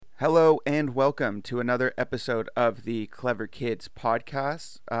Hello and welcome to another episode of the Clever Kids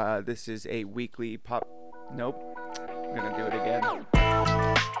podcast. This is a weekly pop. Nope, I'm gonna do it again.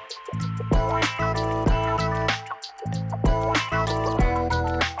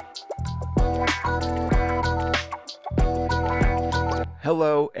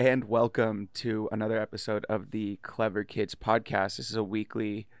 Hello and welcome to another episode of the Clever Kids podcast. This is a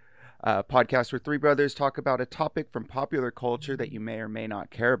weekly podcast where three brothers talk about a topic from popular culture that you may or may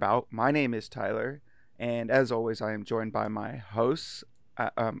not care about. My name is Tyler, and as always, I am joined by my hosts,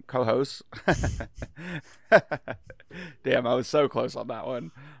 co-hosts. Damn, I was so close on that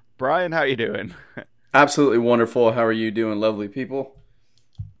one. Brian, how you doing? Absolutely wonderful. How are you doing, lovely people?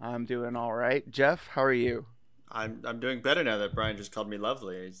 I'm doing all right. Jeff, how are you? I'm doing better now that Brian just called me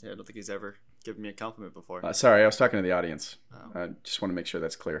lovely. I don't think he's ever given me a compliment before. Sorry, I was talking to the audience. Oh. I just want to make sure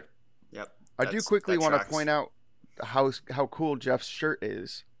that's clear. Yep. I do quickly want to point out how cool Jeff's shirt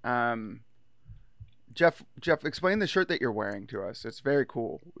is. Jeff, explain the shirt that you're wearing to us. It's very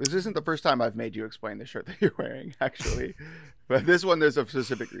cool. This isn't the first time I've made you explain the shirt that you're wearing, actually. But this one, there's a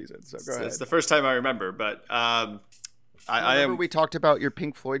specific reason. So go ahead. It's the first time I remember, but I remember we talked about your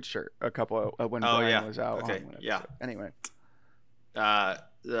Pink Floyd shirt a couple when Brian was out. Okay. Yeah. Anyway,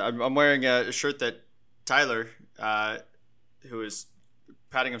 I'm wearing a shirt that Tyler, who is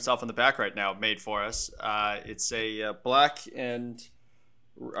patting himself on the back right now, made for us. It's a black and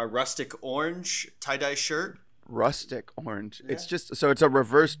a rustic orange tie-dye shirt. Rustic orange. Yeah. It's a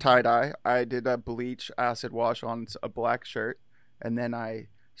reverse tie-dye. I did a bleach acid wash on a black shirt, and then I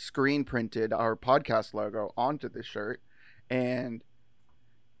screen printed our podcast logo onto the shirt. And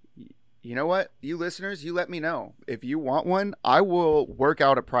you know what? You listeners, you let me know. If you want one, I will work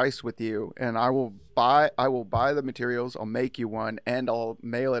out a price with you, and I will buy the materials, I'll make you one, and I'll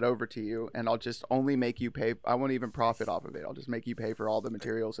mail it over to you, and I'll just only make you pay. I won't even profit off of it. I'll just make you pay for all the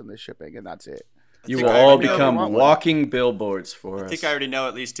materials and the shipping, and that's it. You will all become walking billboards for us. I think I already know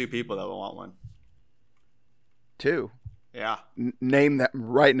at least two people that will want one. Two? Yeah. Name them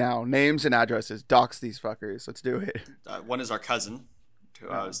right now. Names and addresses. Dox these fuckers. Let's do it. One is our cousin, who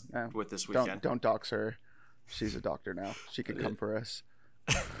I was with this weekend. Don't dox her. She's a doctor now. She could come for us.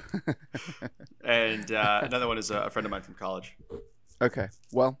 And another one is a friend of mine from college. Okay.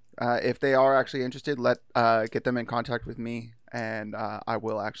 Well, if they are actually interested, get them in contact with me, and I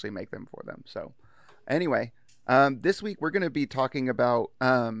will actually make them for them. So, anyway, this week we're going to be talking about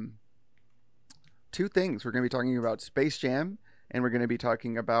two things. We're going to be talking about Space Jam, and we're going to be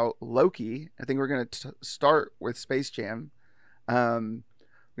talking about Loki. I think we're going to start with Space Jam. I'm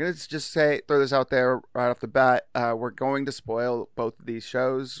going to just throw this out there right off the bat. We're going to spoil both of these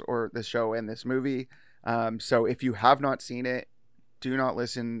shows, or the show and this movie. So if you have not seen it, do not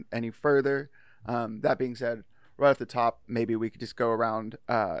listen any further. That being said, right off the top, maybe we could just go around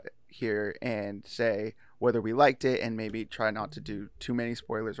here and say whether we liked it, and maybe try not to do too many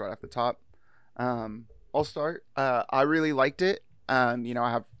spoilers right off the top. I'll start. I really liked it. I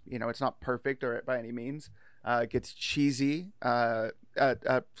have, it's not perfect or by any means. It gets cheesy at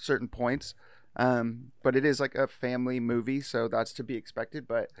certain points, but it is like a family movie, so that's to be expected.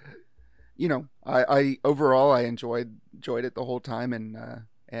 But I overall I enjoyed it the whole time,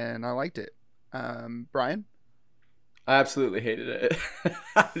 and I liked it. Brian? I absolutely hated it.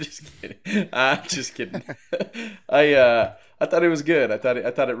 I'm just kidding. I thought it was good. I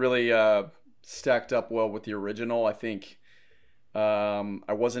thought it really stacked up well with the original. I think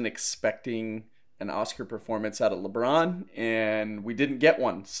I wasn't expecting an Oscar performance out of LeBron, and we didn't get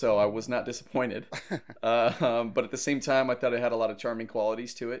one, so I was not disappointed. But at the same time, I thought it had a lot of charming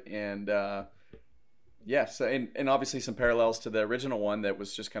qualities to it, and and obviously some parallels to the original one that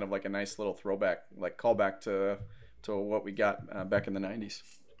was just kind of like a nice little throwback, like callback to what we got back in the 90s.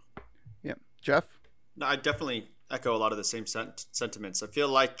 Yeah. Jeff? No, I definitely echo a lot of the same sentiments. I feel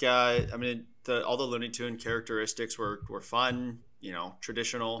like all the Looney Tune characteristics were fun,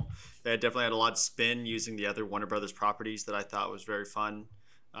 traditional. They definitely had a lot of spin using the other Warner Brothers properties that I thought was very fun.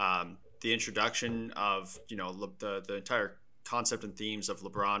 The introduction of the entire concept and themes of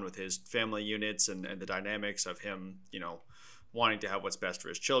LeBron with his family units and the dynamics of him wanting to have what's best for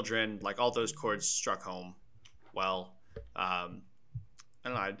his children, like all those chords struck home well. I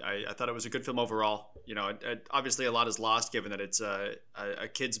don't know. I thought it was a good film overall. Obviously a lot is lost given that it's a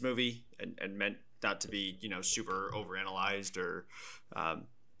kids movie and meant not to be, super overanalyzed or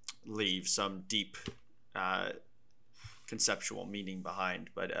leave some deep conceptual meaning behind.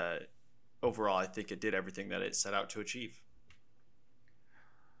 But overall, I think it did everything that it set out to achieve.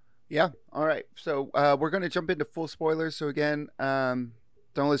 Yeah. All right. So we're going to jump into full spoilers. So again,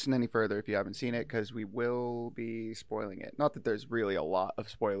 don't listen any further if you haven't seen it, because we will be spoiling it. Not that there's really a lot of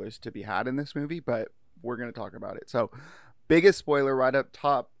spoilers to be had in this movie, but we're going to talk about it. So, biggest spoiler right up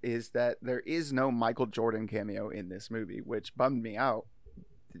top is that there is no Michael Jordan cameo in this movie, which bummed me out.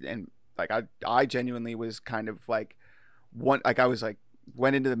 And like I genuinely was kind of like I was like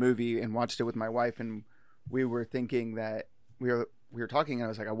went into the movie and watched it with my wife, and we were thinking that we were talking, and I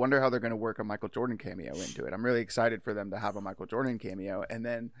was like, I wonder how they're going to work a Michael Jordan cameo into it. I'm really excited for them to have a Michael Jordan cameo. And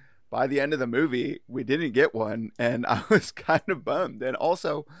then by the end of the movie, we didn't get one, and I was kind of bummed. And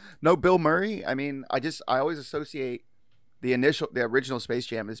also, no Bill Murray. I mean, I always associate the original Space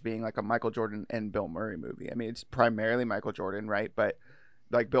Jam as being like a Michael Jordan and Bill Murray movie. I mean, it's primarily Michael Jordan, right? But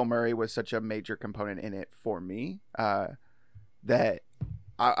like Bill Murray was such a major component in it for me that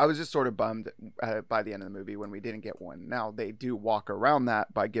I was just sort of bummed by the end of the movie when we didn't get one. Now, they do walk around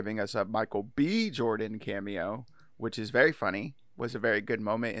that by giving us a Michael B. Jordan cameo, which is very funny, was a very good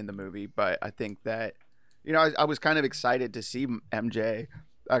moment in the movie. But I think that, I was kind of excited to see MJ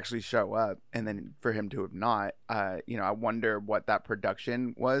actually show up, and then for him to have not, I wonder what that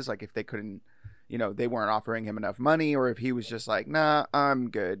production was. Like if they couldn't, they weren't offering him enough money, or if he was just like, nah, I'm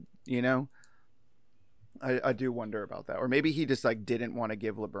good, I do wonder about that, or maybe he just like didn't want to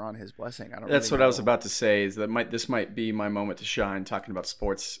give LeBron his blessing. I don't. That's really what know. I was about to say. Is that this might be my moment to shine talking about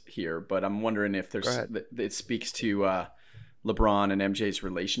sports here, but I'm wondering if it speaks to LeBron and MJ's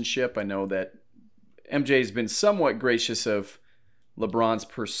relationship. I know that MJ's been somewhat gracious of LeBron's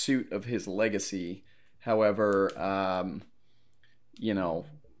pursuit of his legacy. However,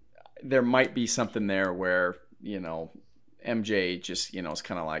 there might be something there where MJ just, is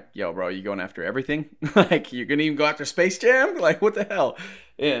kind of like, yo, bro, you going after everything? Like, you're going to even go after Space Jam? Like, what the hell?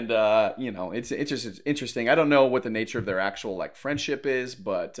 And, it's interesting. I don't know what the nature of their actual, like, friendship is,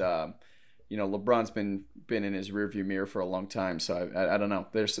 but, LeBron's been in his rearview mirror for a long time. So I don't know.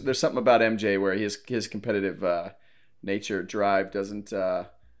 There's something about MJ where his competitive nature, drive doesn't,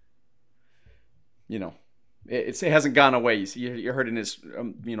 it hasn't gone away. You heard in his,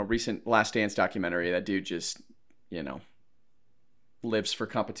 recent Last Dance documentary, that dude just, lives for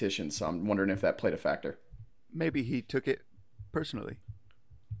competition. So I'm wondering if that played a factor. Maybe he took it personally.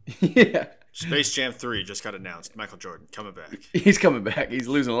 Yeah. Space Jam 3 just got announced. Michael Jordan coming back. He's coming back. He's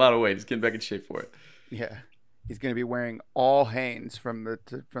losing a lot of weight. He's getting back in shape for it. Yeah. He's going to be wearing all Hanes from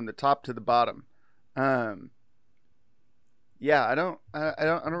the top to the bottom. Yeah, I don't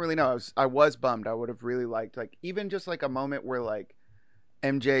really know. I was bummed. I would have really liked, like, even just like a moment where like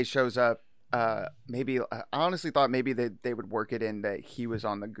MJ shows up. Maybe I honestly thought maybe they would work it in that he was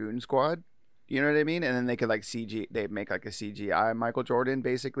on the Goon Squad. You know what I mean? And then they could like they'd make like a CGI Michael Jordan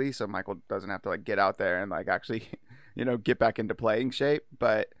basically, so Michael doesn't have to like get out there and like actually, get back into playing shape.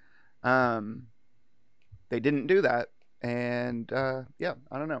 But they didn't do that, and yeah,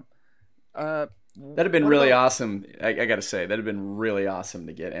 I don't know. That'd have been really awesome. I gotta say, that'd have been really awesome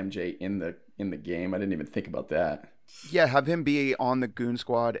to get MJ in the game. I didn't even think about that. Yeah, have him be on the Goon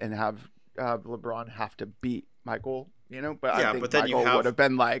Squad and have LeBron have to beat Michael. But yeah, I think but then Michael would have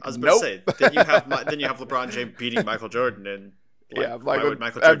been like, I was nope. Say, then you have LeBron James beating Michael Jordan, and yeah, why would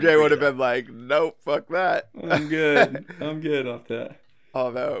Michael Jordan MJ would have been like, nope, fuck that. I'm good. I'm good off that.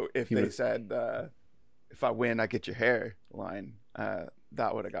 Although if they said, if I win, I get your hair line,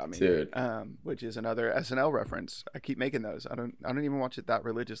 that would have got me. Dude. Which is another SNL reference. I keep making those. I don't even watch it that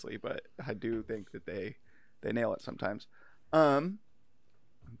religiously, but I do think that they nail it sometimes.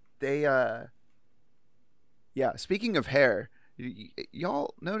 Yeah, speaking of hair,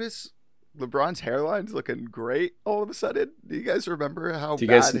 y'all notice LeBron's hairline's looking great all of a sudden? Do you guys remember how do you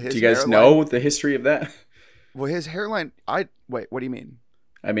bad guys, his Do you guys hairline... know the history of that? Well, his hairline, wait, what do you mean?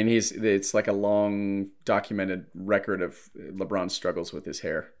 I mean, it's like a long documented record of LeBron's struggles with his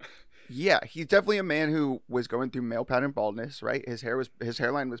hair. Yeah, he's definitely a man who was going through male pattern baldness, right? His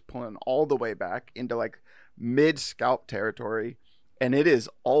hairline was pulling all the way back into like mid scalp territory. And it is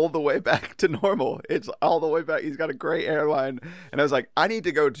all the way back to normal. It's all the way back. He's got a great hairline. And I was like, I need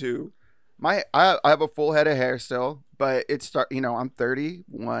to go to I have a full head of hair still, but I'm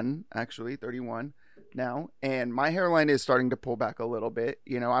 31 now. And my hairline is starting to pull back a little bit.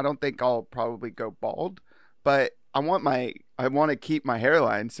 I don't think I'll probably go bald, but I want to keep my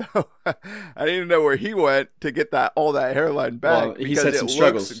hairline. So I didn't know where he went to get all that hairline back. Well, he's had some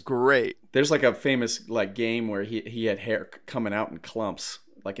struggles. Great. There's like a famous like game where he had hair coming out in clumps,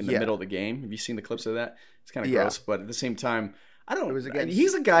 like in the middle of the game. Have you seen the clips of that? It's kind of gross, but at the same time,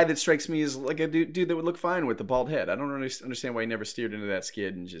 he's a guy that strikes me as like a dude that would look fine with the bald head. I don't really understand why he never steered into that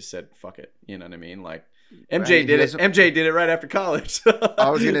skid and just said, fuck it. You know what I mean? Like, MJ did it. MJ did it right after college.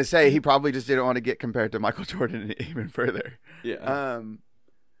 I was gonna say he probably just didn't want to get compared to Michael Jordan even further. Yeah.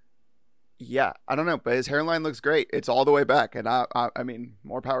 Yeah, I don't know, but his hairline looks great. It's all the way back, and I mean,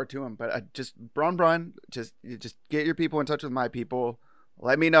 more power to him. But just Bron, just get your people in touch with my people.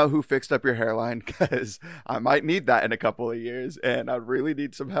 Let me know who fixed up your hairline because I might need that in a couple of years, and I really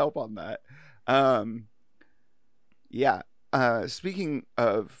need some help on that. Um, yeah. Speaking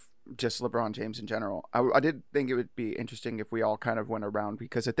of just LeBron James in general, I did think it would be interesting if we all kind of went around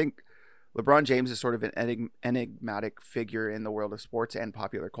because I think LeBron James is sort of an enigmatic figure in the world of sports and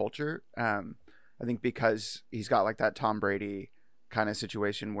popular culture. I think because he's got like that Tom Brady kind of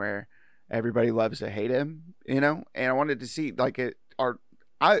situation where everybody loves to hate him, you know. And I wanted to see like it.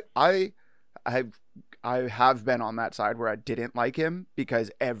 I have been on that side where I didn't like him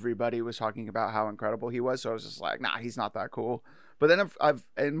because everybody was talking about how incredible he was. So I was just like, nah, he's not that cool. But then I've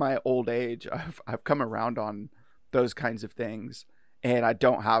in my old age, I've come around on those kinds of things, and I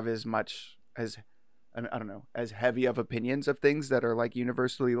don't have as much as I don't know, as heavy of opinions of things that are like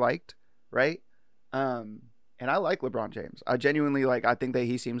universally liked, right? And I like LeBron James. I genuinely like. I think that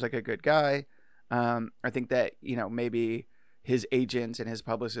he seems like a good guy. I think that maybe his agents and his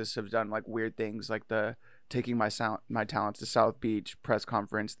publicists have done like weird things, like the taking my talents to South Beach press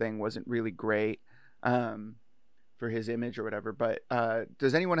conference thing wasn't really great for his image or whatever. But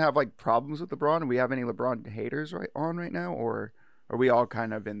does anyone have like problems with LeBron? Do we have any LeBron haters right now, or are we all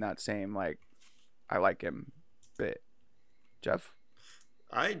kind of in that same like I like him bit? Jeff?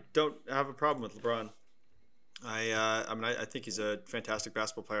 I don't have a problem with LeBron. I think he's a fantastic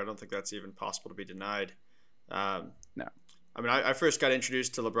basketball player. I don't think that's even possible to be denied. No. I mean, I first got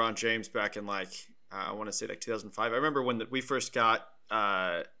introduced to LeBron James back in I want to say 2005. I remember when we first got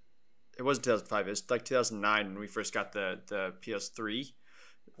it wasn't 2005. It was like 2009 when we first got the PS3.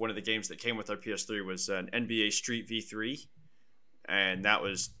 One of the games that came with our PS3 was an NBA Street V3, and that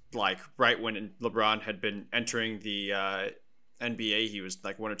was like right when LeBron had been entering the NBA. He was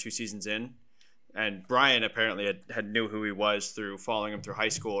like 1 or 2 seasons in, and Brian apparently had knew who he was through following him through high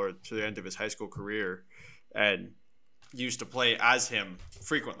school or to the end of his high school career, and used to play as him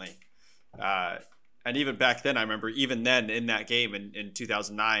frequently. And even back then, I remember even then in that game in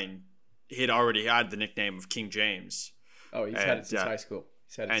 2009, he'd already had the nickname of King James. Oh, he's had it since high school.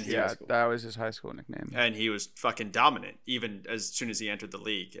 That was his high school nickname. And he was fucking dominant even as soon as he entered the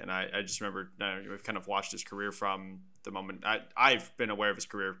league. And I just remember we've kind of watched his career from the moment I've been aware of his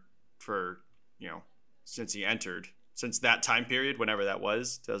career for, since he entered, since that time period, whenever that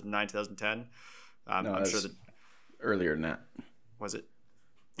was, 2009, 2010. I'm sure that earlier than that. Was it?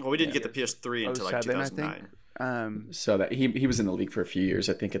 Well, we didn't get the PS3 until like 2009. I think. So that he was in the league for a few years,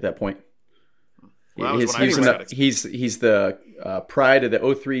 I think, at that point. Well, he's the pride of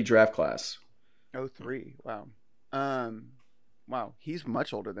the 03 draft class. 03, wow. Wow, he's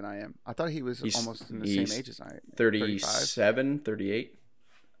much older than I am. I thought he was almost in the same age as I am. 37, 38.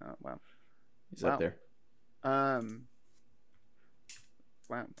 Wow. He's up there.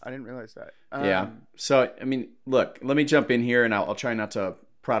 Wow, I didn't realize that. Yeah. So, I mean, look, let me jump in here, and I'll try not to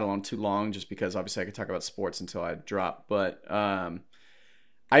prattle on too long, just because obviously I could talk about sports until I drop. But I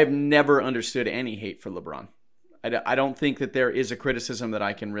have never understood any hate for LeBron. I don't think that there is a criticism that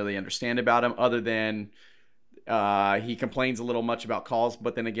I can really understand about him, other than he complains a little much about calls.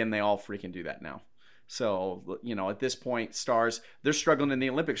 But then again, they all freaking do that now. So, at this point, stars, they're struggling in the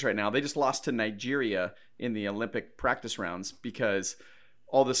Olympics right now. They just lost to Nigeria in the Olympic practice rounds because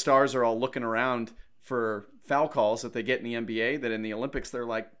all the stars are all looking around for foul calls that they get in the NBA, that in the Olympics, they're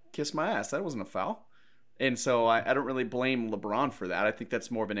like, kiss my ass. That wasn't a foul. And so I don't really blame LeBron for that. I think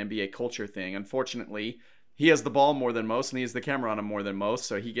that's more of an NBA culture thing. Unfortunately, he has the ball more than most, and he has the camera on him more than most,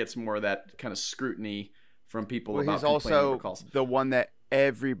 so he gets more of that kind of scrutiny from people about complaining over calls. He's also the one that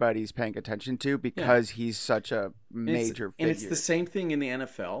everybody's paying attention to because he's such a major figure. And it's the same thing in the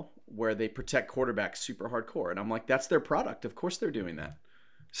NFL where they protect quarterbacks super hardcore. And I'm like, that's their product. Of course they're doing that.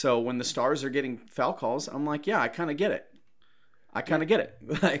 So when the stars are getting foul calls, I'm like, yeah, I kind of get it.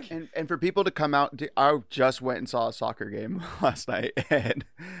 Like, and for people to come out, I just went and saw a soccer game last night, and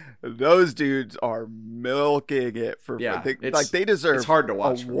those dudes are milking it for they deserve it's hard to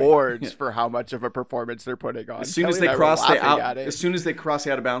watch awards for how much of a performance they're putting on. As soon as they cross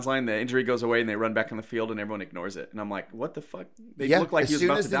the out of bounds line, the injury goes away and they run back on the field and everyone ignores it. And I'm like, what the fuck? They look like as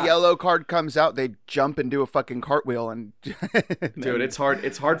soon as the yellow card comes out, they jump and do a fucking cartwheel and dude, it's hard.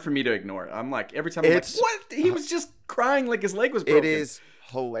 It's hard for me to ignore it. I'm like, every time I'm like, what? He was just crying like his leg was broken. It is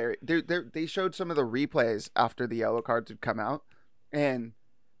hilarious. They showed some of the replays after the yellow cards would come out, and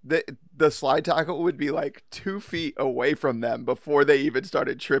the slide tackle would be like 2 feet away from them before they even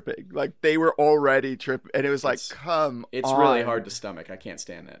started tripping. Like they were already tripping, and it was like, it's really hard to stomach. I can't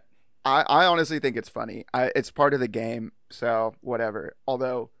stand it. I honestly think it's funny. It's part of the game, so whatever.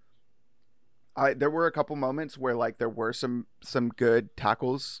 Although There were a couple moments where like there were some good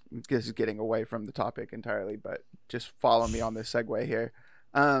tackles. This is getting away from the topic entirely, but just follow me on this segue here.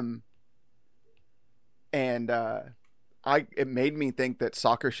 Um, and it made me think that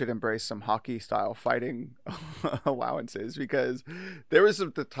soccer should embrace some hockey style fighting allowances, because there was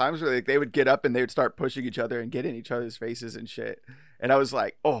the times where like, they would get up and they would start pushing each other and get in each other's faces and shit. And I was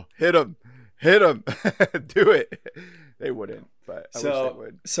like, oh, hit him, do it. They wouldn't, but I wish they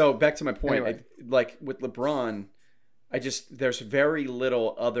would. So back to my point, Anyway. like with LeBron, there's very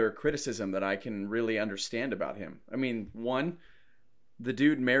little other criticism that I can really understand about him. I mean, one, the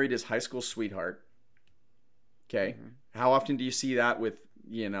dude married his high school sweetheart. Okay. Mm-hmm. How often do you see that with,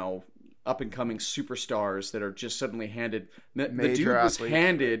 up and coming superstars that are just suddenly handed? The dude was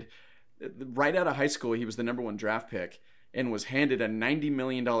handed right out of high school. He was the number 1 draft pick and was handed a $90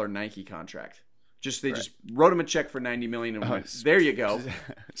 million Nike contract. Just wrote him a check for $90 million and went, there you go.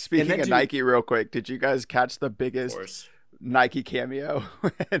 Speaking of Nike, real quick, did you guys catch the biggest Nike cameo?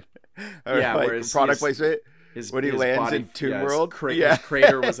 Where product placement when he lands in Toon World. His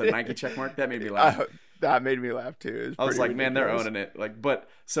crater was a Nike check mark. That made me laugh. That made me laugh too. I was like, man, they're owning it.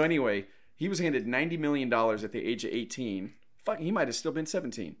 So anyway, he was handed $90 million at the age of 18. Fuck, he might have still been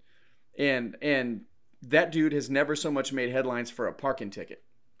 17. And that dude has never so much made headlines for a parking ticket.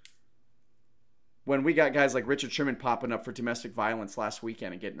 When we got guys like Richard Sherman popping up for domestic violence last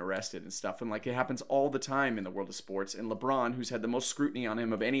weekend and getting arrested and stuff, and like it happens all the time in the world of sports. And LeBron, who's had the most scrutiny on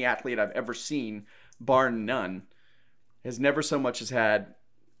him of any athlete I've ever seen, bar none, has never so much as had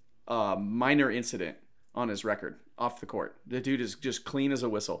a minor incident on his record off the court. The dude is just clean as a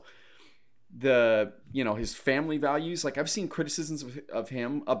whistle. His family values, like I've seen criticisms of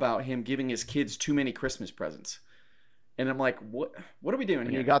him about him giving his kids too many Christmas presents. And I'm like, what are we doing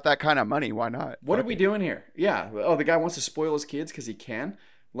here? You got that kind of money, why not? What are we doing here? Yeah. Oh, the guy wants to spoil his kids because he can.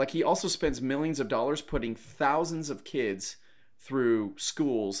 Like he also spends millions of dollars putting thousands of kids through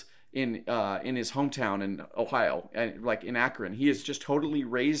schools in his hometown in Ohio, like in Akron. He has just totally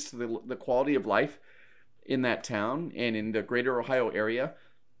raised the quality of life in that town and in the greater Ohio area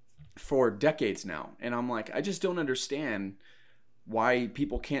for decades now. And I'm like, I just don't understand why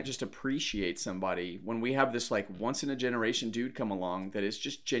people can't just appreciate somebody when we have this like once in a generation dude come along that is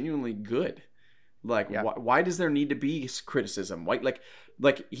just genuinely good. Like, why does there need to be criticism? Why,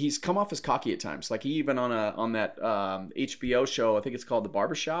 like he's come off as cocky at times. Like he even on that HBO show, I think it's called The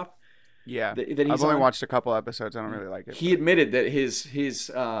Barbershop. Yeah, I've only watched a couple episodes. I don't really like it. He admitted that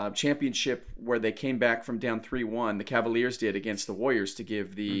his championship where they came back from down 3-1, the Cavaliers did against the Warriors to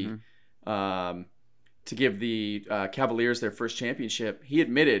give the Cavaliers their first championship. He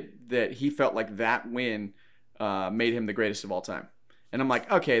admitted that he felt like that win made him the greatest of all time. And I'm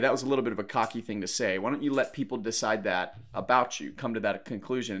like, okay, that was a little bit of a cocky thing to say. Why don't you let people decide that about you, come to that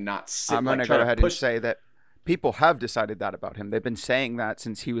conclusion, and not sit? I'm going to go ahead and say that people have decided that about him. They've been saying that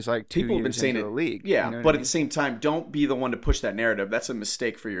since he was like 2 years into the league. Yeah, but at the same time, don't be the one to push that narrative. That's a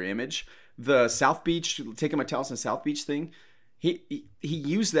mistake for your image. The South Beach, taking my towels in South Beach thing, he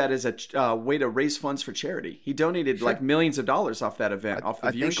used that as a way to raise funds for charity. He donated like millions of dollars off that event, off the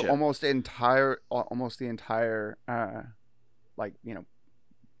viewership. I think almost the entire,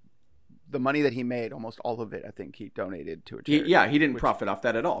 the money that he made, almost all of it, I think he donated to a charity. He didn't profit off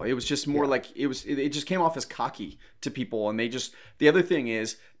that at all. It was just more like it just came off as cocky to people. And the other thing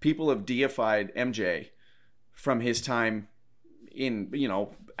is people have deified MJ from his time in,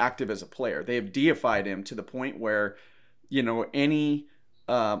 active as a player. They have deified him to the point where, any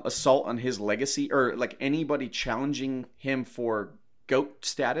assault on his legacy or like anybody challenging him for GOAT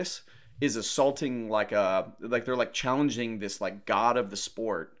status is assaulting they're like challenging this like god of the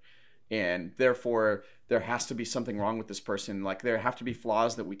sport. And therefore, there has to be something wrong with this person. Like there have to be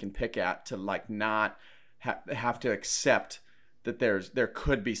flaws that we can pick at to like not have to accept that there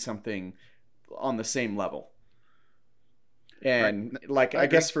could be something on the same level. And like I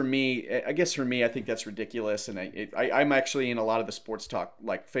guess for me, I think that's ridiculous. And I'm actually in a lot of the sports talk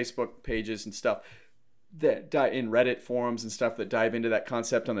like Facebook pages and stuff that in Reddit forums and stuff that dive into that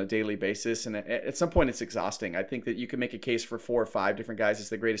concept on a daily basis. And at some point it's exhausting. I think that you can make a case for 4 or 5 different guys as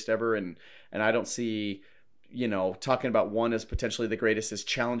the greatest ever. And I don't see, talking about one as potentially the greatest as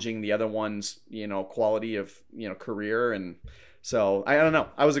challenging the other one's, quality of, career. And so I don't know.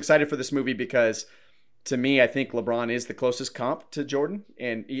 I was excited for this movie because to me, I think LeBron is the closest comp to Jordan.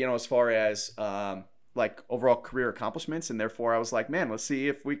 And, as far as like overall career accomplishments. And therefore I was like, man, let's see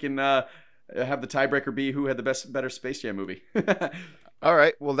if we can, have the tiebreaker be who had the better Space Jam movie. All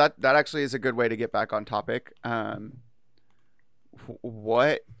right. Well, that actually is a good way to get back on topic.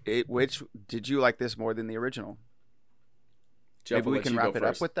 Which did you like this more than the original? Jeff, maybe we can wrap it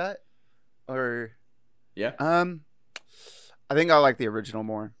up with that. or Yeah. I think I like the original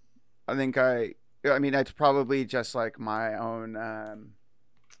more. I think I mean, it's probably just like my own.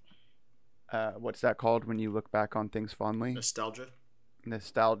 What's that called when you look back on things fondly? Nostalgia.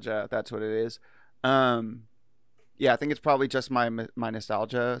 Nostalgia. That's what it is. Um, yeah, I think it's probably just my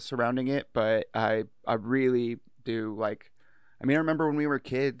nostalgia surrounding it, but I really do like. I mean, I remember when we were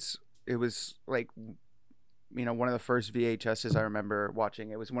kids, it was like one of the first VHSs I remember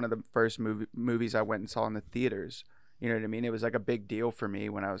watching. It was one of the first movies I went and saw in the theaters. You know what I mean? It was like a big deal for me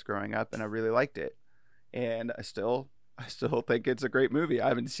when I was growing up, and I really liked it. And I still think it's a great movie. I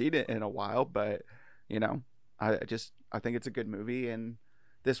haven't seen it in a while, but you know, I think it's a good movie, and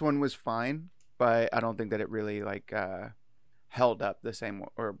this one was fine, but I don't think that it really like held up the same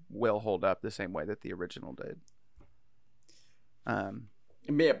or will hold up the same way that the original did. Um,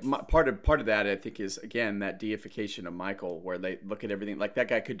 Part of that I think is again that deification of Michael, where they look at everything like that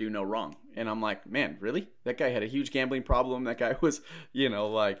guy could do no wrong, and I'm like, man, really? That guy had a huge gambling problem. That guy was,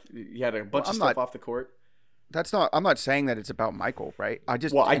 like he had a bunch of stuff off the court. I'm not saying that it's about Michael, right? I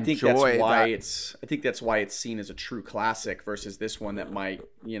just I think that's enjoy why that. I think that's why it's seen as a true classic versus this one that might,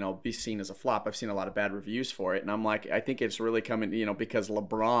 be seen as a flop. I've seen a lot of bad reviews for it, and I'm like, I think it's really coming, because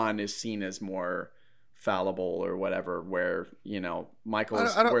LeBron is seen as more fallible or whatever, where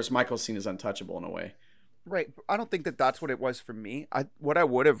whereas Michael's seen as untouchable in a way. Right. I don't think that that's what it was for me. What I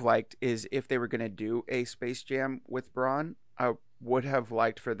would have liked is if they were going to do a Space Jam with Braun, I would have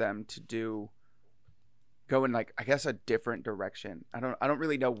liked for them to go in like, I guess, a different direction. I don't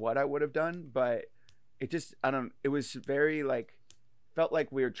really know what I would have done, but it was very like, felt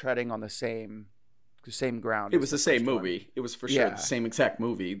like we were treading on the same ground. It was the same movie. It was for sure the same exact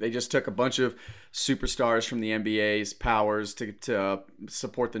movie. They just took a bunch of superstars from the NBA's powers to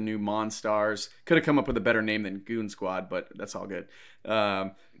support the new Monstars. Could have come up with a better name than Goon Squad, but that's all good.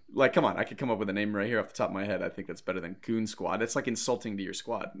 Come on, I could come up with a name right here off the top of my head. I think that's better than Goon Squad. That's like insulting to your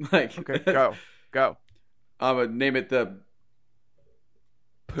squad. Like, okay, go. I would name it the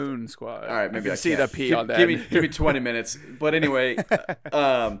Poon Squad. All right, maybe I see can. the P on that. Give me 20 minutes. But anyway,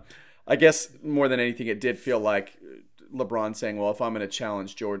 I guess more than anything, it did feel like LeBron saying, well, if I'm going to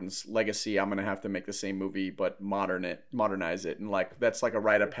challenge Jordan's legacy, I'm going to have to make the same movie, but modernize it. And like, that's like a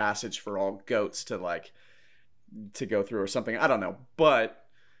rite of passage for all GOATs to go through or something. I don't know. But,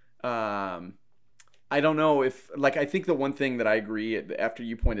 I don't know if I think the one thing that I agree after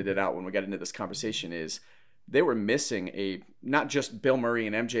you pointed it out when we got into this conversation is they were missing not just Bill Murray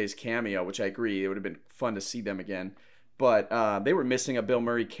and MJ's cameo, which I agree, it would have been fun to see them again. But they were missing a Bill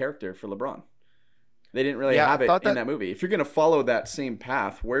Murray character for LeBron. They didn't really have it in that movie. If you're going to follow that same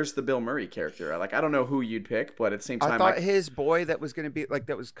path, where's the Bill Murray character? Like, I don't know who you'd pick, but at the same time, I thought his boy that was going to be like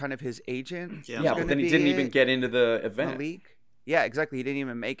that was kind of his agent. Yeah, but then he didn't even get into the event. Malik. Yeah, exactly. He didn't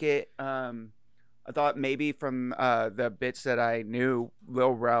even make it. I thought maybe from the bits that I knew,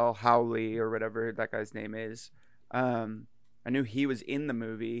 Lil Rel Howley or whatever that guy's name is, I knew he was in the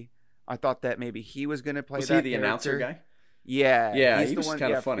movie. I thought that maybe he was going to play that he the character. Announcer guy? Yeah, he was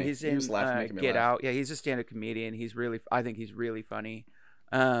kind of funny. He's he was laughing, making me Get laugh. Out. Yeah, he's a stand-up comedian. I think he's really funny.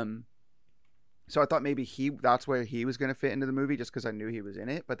 So I thought maybe that's where he was going to fit into the movie, just because I knew he was in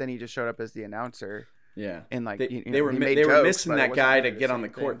it. But then he just showed up as the announcer. Yeah, and like they were missing that guy to get on the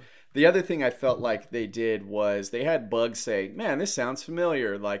court. The other thing I felt like they did was they had Bugs say, "Man, this sounds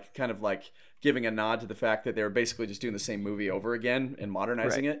familiar," like kind of like giving a nod to the fact that they were basically just doing the same movie over again and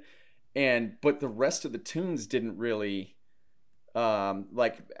modernizing it. But the rest of the tunes didn't really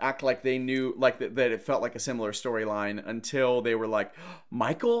act like they knew that it felt like a similar storyline until they were like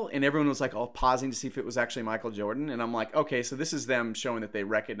Michael, and everyone was like all pausing to see if it was actually Michael Jordan, and I'm like, okay, so this is them showing that they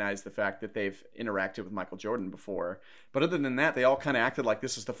recognize the fact that they've interacted with Michael Jordan before. But other than that, they all kind of acted like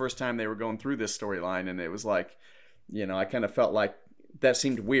this was the first time they were going through this storyline, and it was like, I kind of felt like that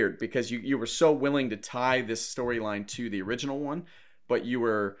seemed weird because you were so willing to tie this storyline to the original one, but you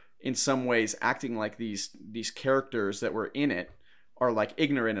were in some ways acting like these characters that were in it are like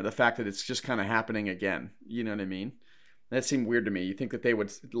ignorant of the fact that it's just kind of happening again. You know what I mean? That seemed weird to me. You think that they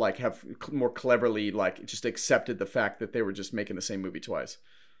would like have more cleverly like just accepted the fact that they were just making the same movie twice.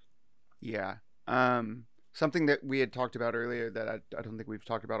 Yeah. Something that we had talked about earlier that I don't think we've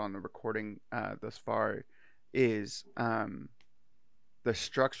talked about on the recording thus far is the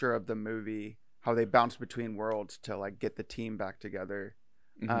structure of the movie, how they bounce between worlds to like get the team back together.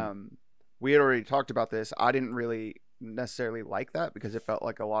 Mm-hmm. We had already talked about this. I didn't really necessarily like that because it felt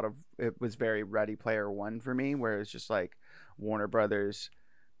like it was very Ready Player One for me, where it's just like Warner Brothers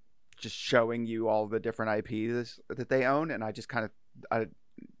just showing you all the different IPs that they own, and I just kind of I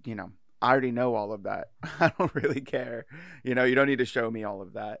already know all of that. I don't really care. You don't need to show me all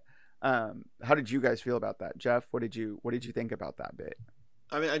of that. How did you guys feel about that, Jeff? What did you think about that bit?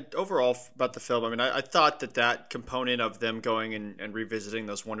 I mean, overall about the film, I mean, I thought that component of them going and revisiting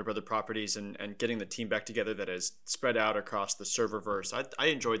those Warner Brother properties and getting the team back together that is spread out across the serververse, I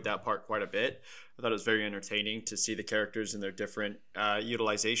enjoyed that part quite a bit. I thought it was very entertaining to see the characters and their different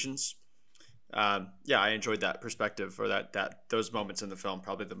utilizations. Yeah, I enjoyed that perspective, or that those moments in the film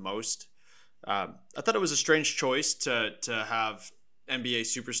probably the most. I thought it was a strange choice to have NBA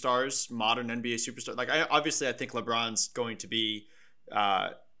superstars, modern NBA superstars. Like, obviously I think LeBron's going to be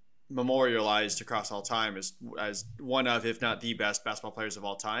memorialized across all time as one of, if not the best basketball players of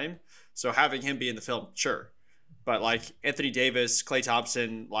all time. So having him be in the film, sure. But like Anthony Davis, Klay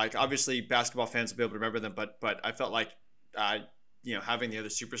Thompson, like obviously basketball fans will be able to remember them, but I felt like having the other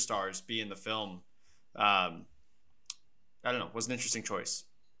superstars be in the film, I don't know, was an interesting choice.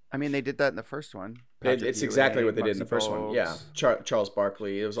 I mean, they did that in the first one. It's exactly what they did in the first one. Yeah, Charles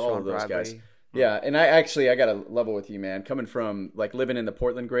Barkley. It was all of those guys. Yeah, and I got to level with you, man. Coming from like living in the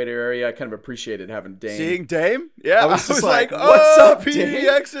Portland greater area, I kind of appreciated having Dame. Seeing Dame? Yeah, I was just like, what's up,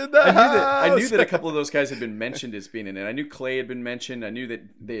 PDX in the house? I knew that a couple of those guys had been mentioned as being in it. I knew Clay had been mentioned. I knew that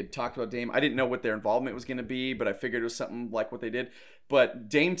they had talked about Dame. I didn't know what their involvement was going to be, but I figured it was something like what they did. But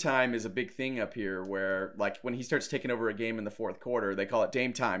Dame time is a big thing up here, where like when he starts taking over a game in the fourth quarter, they call it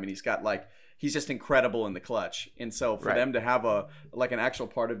Dame time, and he's just incredible in the clutch. And so for them to have an actual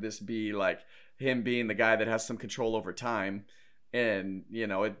part of this be like him being the guy that has some control over time, and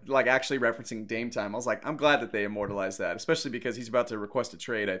it like actually referencing Dame time, I was like, I'm glad that they immortalized that, especially because he's about to request a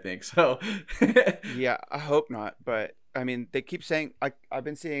trade, I think. So yeah, I hope not, but I mean, they keep saying, I've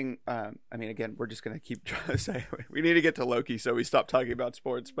been seeing, I mean, again, we're just gonna keep trying to say we need to get to Loki so we stop talking about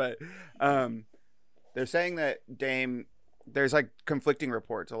sports, but they're saying that Dame, there's like conflicting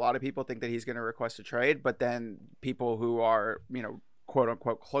reports. A lot of people think that he's going to request a trade, but then people who are, quote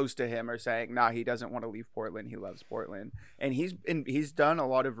unquote close to him are saying, nah, he doesn't want to leave Portland. He loves Portland. And he's done a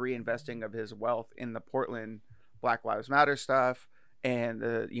lot of reinvesting of his wealth in the Portland Black Lives Matter stuff and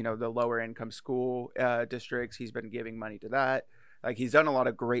the lower income school districts. He's been giving money to that. Like, he's done a lot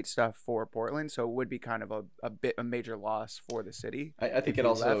of great stuff for Portland, so it would be kind of a major loss for the city. I think it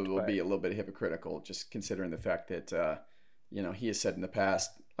also will be a little bit hypocritical, just considering the fact that he has said in the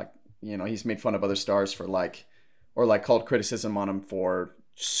past, like, he's made fun of other stars for called criticism on him for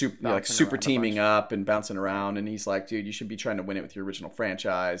super teaming up and bouncing around. And he's like, dude, you should be trying to win it with your original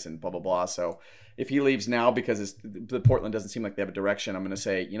franchise and blah, blah, blah. So if he leaves now because the Portland doesn't seem like they have a direction, I'm going to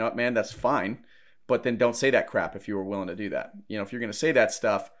say, you know what, man, that's fine. But then don't say that crap if you were willing to do that. If you're going to say that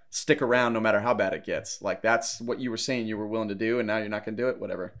stuff, stick around no matter how bad it gets. Like, that's what you were saying you were willing to do, and now you're not going to do it,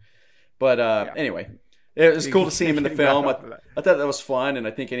 whatever. But anyway, it was cool to see him in the film. I thought that was fun, and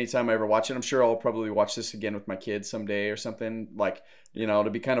I think anytime I ever watch it, I'm sure I'll probably watch this again with my kids someday or something. Like,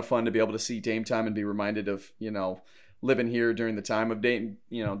 it'd be kind of fun to be able to see Dame time and be reminded of, living here during the time of Dame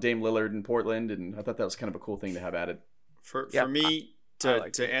Lillard in Portland, and I thought that was kind of a cool thing to have added. For me,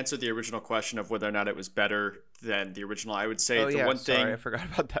 to answer the original question of whether or not it was better than the original, I would say I forgot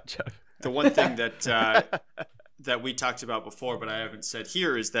about that, Jeff. The one thing that that we talked about before, but I haven't said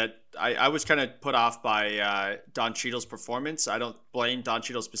here, is that I was kind of put off by Don Cheadle's performance. I don't blame Don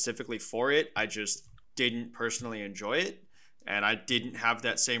Cheadle specifically for it. I just didn't personally enjoy it, and I didn't have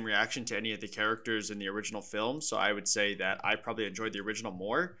that same reaction to any of the characters in the original film. So I would say that I probably enjoyed the original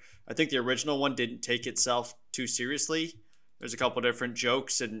more. I think the original one didn't take itself too seriously. There's a couple different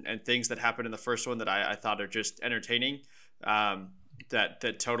jokes and things that happened in the first one that I thought are just entertaining.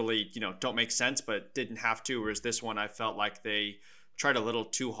 That totally, don't make sense, but didn't have to. Whereas this one, I felt like they tried a little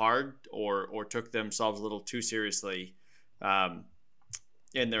too hard or took themselves a little too seriously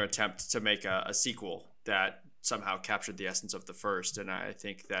in their attempt to make a sequel that somehow captured the essence of the first. And I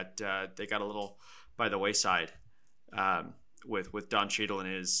think that they got a little by the wayside with Don Cheadle and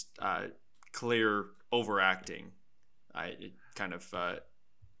his clear overacting. It kind of, I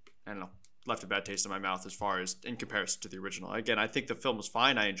don't know, left a bad taste in my mouth as far as in comparison to the original. Again, I think the film was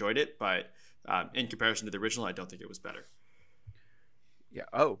fine. I enjoyed it, but in comparison to the original, I don't think it was better. Yeah.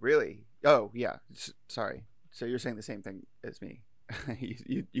 Oh, really? Oh, yeah. Sorry. So you're saying the same thing as me.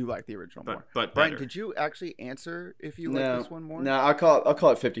 you like the original more. But Brian, better. did you actually answer if you like this one more? No, I'll call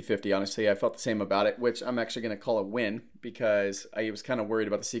it 50-50, honestly. I felt the same about it, which I'm actually going to call a win because I was kind of worried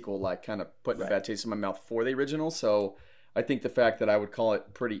about the sequel, like kind of putting a bad taste in my mouth for the original. So I think the fact that I would call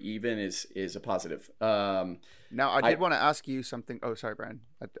it pretty even is a positive. Now, I did want to ask you something. Oh, sorry, Brian.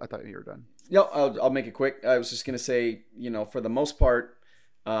 I thought you were done. No, I'll make it quick. I was just going to say, for the most part,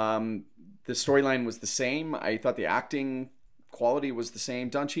 the storyline was the same. I thought the acting quality was the same.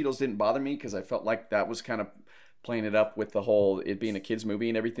 Don Cheadle's didn't bother me because I felt like that was kind of playing it up with the whole it being a kids movie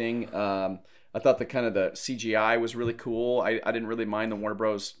and everything. I thought the kind of the CGI was really cool. I didn't really mind the Warner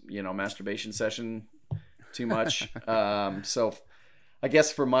Bros. Masturbation session too much. So I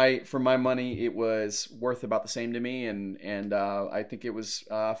guess for my money, it was worth about the same to me, and I think it was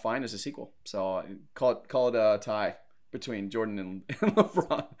fine as a sequel. So call it a tie between Jordan and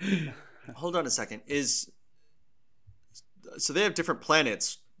LeBron. Hold on a second. So they have different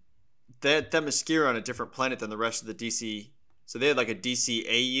planets. They had Themyscira on a different planet than the rest of the DC. So they had like a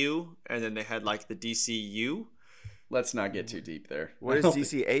DCAU, and then they had like the DCU. Let's not get too deep there. What does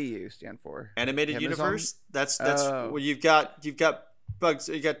DCAU stand for? Animated Amazon? Universe. That's well, you've got Bugs.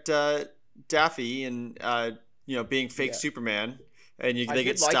 You got Daffy and being fake Superman, and they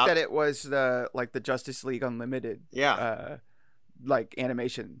get stopped. Like that it was the Justice League Unlimited. Yeah. Like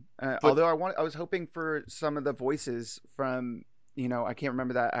animation. Although I was hoping for some of the voices from I can't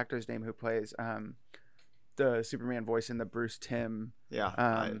remember that actor's name who plays the Superman voice in the Bruce Timm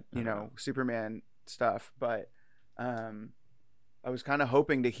Superman stuff, but I was kind of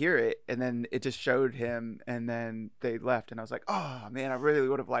hoping to hear it, and then it just showed him, and then they left, and I was like, oh man, I really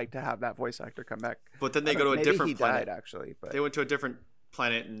would have liked to have that voice actor come back. But then they go to a different planet. Died, actually, but they went to a different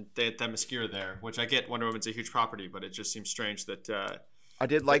planet, and they had Themyscira there, which I get. Wonder Woman's a huge property, but it just seems strange that I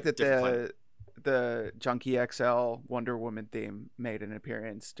did like that the Junkie XL Wonder Woman theme made an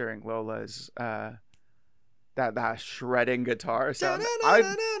appearance during Lola's that shredding guitar sound.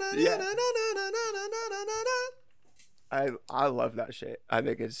 I love that shit. I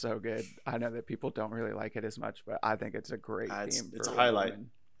think it's so good. I know that people don't really like it as much, but I think it's a great theme. It's a highlight.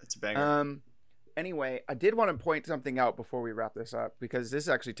 It's a banger. Anyway, I did want to point something out before we wrap this up, because this is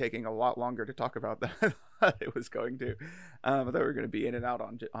actually taking a lot longer to talk about than I thought it was going to. I thought we were going to be in and out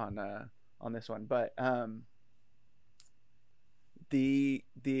on this one, but the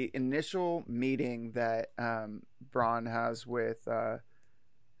initial meeting that Bronn has with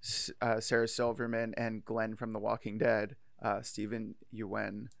Sarah Silverman and Glenn from The Walking Dead, Stephen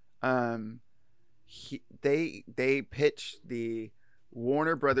Ewan, they pitch the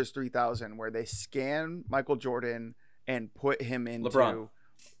Warner Brothers 3000, where they scan Michael Jordan and put him into LeBron.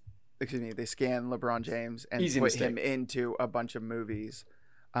 Excuse me, they scan LeBron James and Easy put mistake. him into a bunch of movies,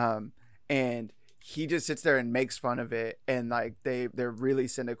 and he just sits there and makes fun of it, and like they're really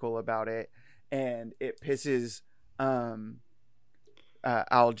cynical about it, and it pisses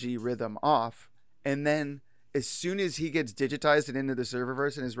Algae Rhythm off. And then as soon as he gets digitized and into the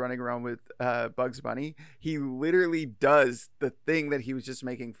serververse and is running around with Bugs Bunny, he literally does the thing that he was just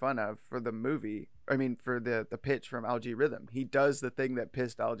making fun of for the movie. I mean, for the pitch from Algae Rhythm. He does the thing that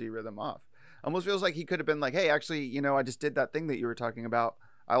pissed Algae Rhythm off. Almost feels like he could have been like, hey, actually, I just did that thing that you were talking about.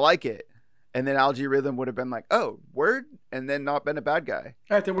 I like it. And then Algae Rhythm would have been like, oh, word? And then not been a bad guy.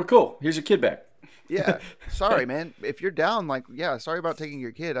 All right, then we're cool. Here's your kid back. Yeah. Sorry, man. If you're down, sorry about taking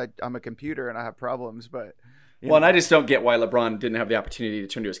your kid. I'm a computer and I have problems, but... And I just don't get why LeBron didn't have the opportunity to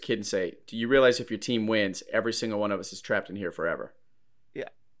turn to his kid and say, do you realize if your team wins, every single one of us is trapped in here forever? Yeah.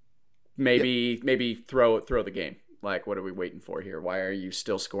 Maybe throw the game. Like, what are we waiting for here? Why are you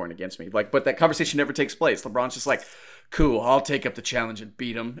still scoring against me? Like, but that conversation never takes place. LeBron's just like, cool, I'll take up the challenge and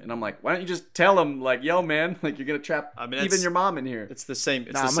beat him. And I'm like, why don't you just tell him, like, yo, man, like, you're going to trap even your mom in here. It's the same.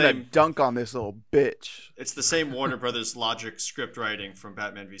 I'm going to dunk on this little bitch. It's the same Warner Brothers logic script writing from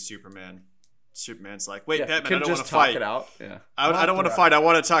Batman v Superman. Superman's like, wait, Batman, I don't want to fight. It out. Yeah. I don't want to fight. I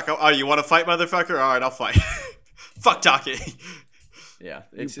want to talk. Oh, you want to fight, motherfucker? All right, I'll fight. Fuck talking. Yeah,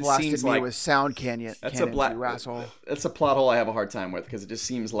 it seems me with sound canyon. That's you asshole. That's a plot hole I have a hard time with, because it just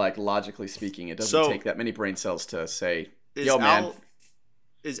seems like, logically speaking, it doesn't take that many brain cells to say, yo, man.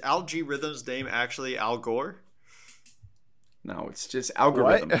 Is Algae Rhythm's name actually Al Gore? No, it's just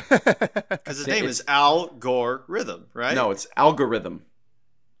algorithm. Because his name is Al Gore Rhythm, right? No, it's algorithm.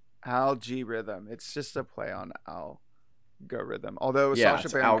 Algae Rhythm. It's just a play on algorithm. Although Sacha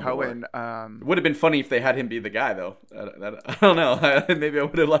Baron Cohen, it would have been funny if they had him be the guy, though. I don't know. Maybe I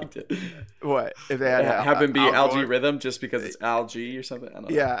would have liked it. What if they had have him be Algae Rhythm just because it's algae or something? I don't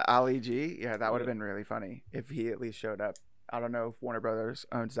know. Yeah, Ali G. Yeah, that would have been really funny if he at least showed up. I don't know if Warner Brothers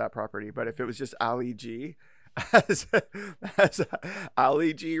owns that property, but if it was just Ali G as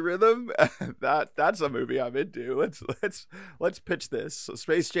Ali G Rhythm, that's a movie I'm into. Let's pitch this. So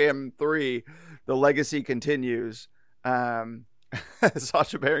Space Jam 3, the legacy continues.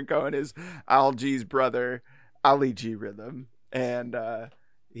 Sacha Baron Cohen is Al G's brother, Ali G Rhythm, and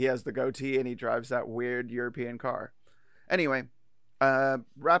he has the goatee and he drives that weird European car. Anyway,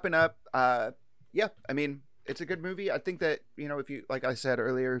 wrapping up, yeah, I mean, it's a good movie. I think that, if you, like I said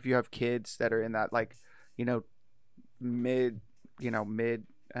earlier, if you have kids that are in that, like, mid, I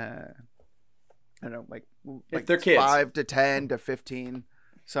don't know, like If like they're kids, 5 to 10 to 15,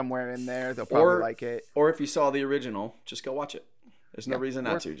 somewhere in there, they'll probably like it. Or if you saw the original, just go watch it. There's no reason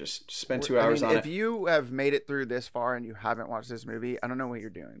not to. Just spend 2 hours on it. If you have made it through this far and you haven't watched this movie, I don't know what you're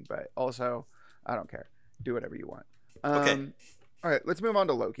doing, but also, I don't care. Do whatever you want. Okay. All right, let's move on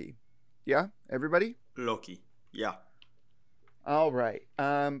to Loki. Yeah, everybody? Loki. Yeah. All right.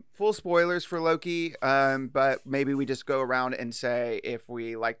 Full spoilers for Loki, but maybe we just go around and say if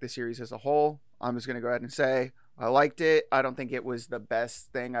we like the series as a whole. I'm just going to go ahead and say I liked it. I don't think it was the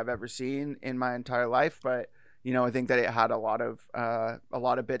best thing I've ever seen in my entire life, but I think that it had a lot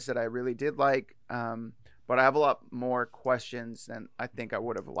of bits that I really did like. But I have a lot more questions than I think I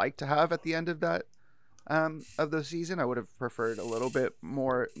would have liked to have at the end of that of the season. I would have preferred a little bit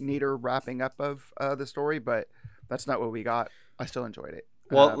more neater wrapping up of the story, but that's not what we got. I still enjoyed it.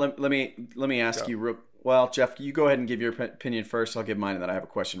 Well, let me ask you. Well, Jeff, you go ahead and give your opinion first. I'll give mine, and then I have a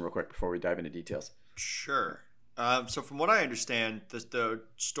question real quick before we dive into details. Sure. So from what I understand, the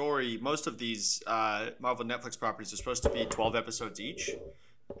story, most of these Marvel Netflix properties are supposed to be 12 episodes each,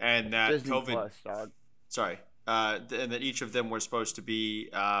 and that Disney COVID. Plus, dog. Sorry, and that each of them were supposed to be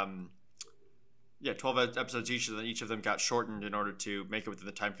 12 episodes each, and then each of them got shortened in order to make it within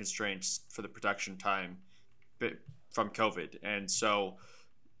the time constraints for the production time from COVID. And so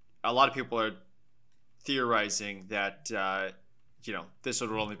a lot of people are theorizing that this would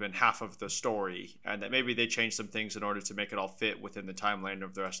have only been half of the story, and that maybe they changed some things in order to make it all fit within the timeline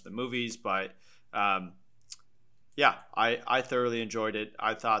of the rest of the movies. But I thoroughly enjoyed it.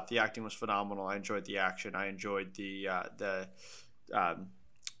 I thought the acting was phenomenal. I enjoyed the action. I enjoyed the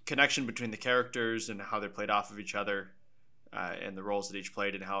connection between the characters and how they played off of each other, and the roles that each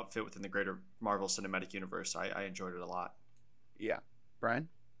played and how it fit within the greater Marvel Cinematic Universe. I enjoyed it a lot. Yeah. Brian?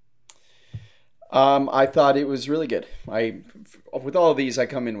 I thought it was really good. With all of these, I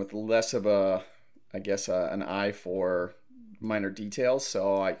come in with less of an eye for minor details.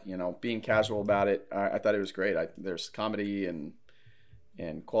 So being casual about it, I thought it was great. There's comedy and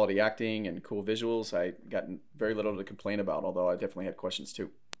quality acting and cool visuals. I got very little to complain about, although I definitely had questions too.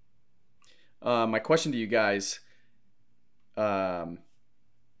 My question to you guys,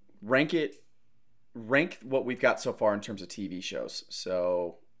 rank what we've got so far in terms of TV shows.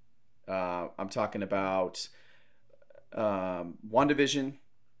 So I'm talking about WandaVision.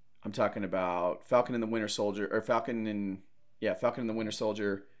 I'm talking about Falcon and the Winter Soldier, Falcon and the Winter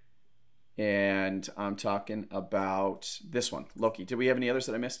Soldier. And I'm talking about this one, Loki. Did we have any others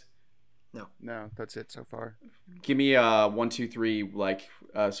that I missed? No, that's it so far. Give me 1, 2, 3, like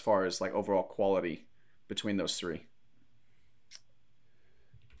as far as like overall quality between those three.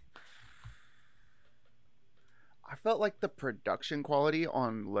 I felt like the production quality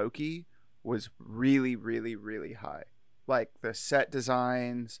on Loki was really, really, really high. Like the set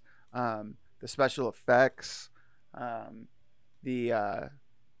designs, the special effects,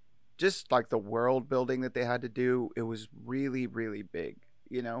 just like the world building that they had to do. It was really, really big.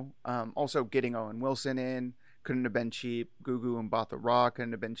 Also getting Owen Wilson in couldn't have been cheap. Gugu and Raw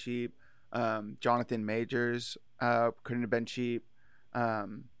couldn't have been cheap. Jonathan Majors couldn't have been cheap. All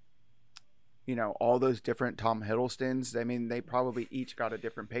those different Tom Hiddlestons. I mean, they probably each got a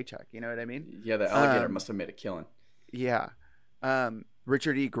different paycheck. You know what I mean? Yeah, the alligator must have made a killing. Yeah.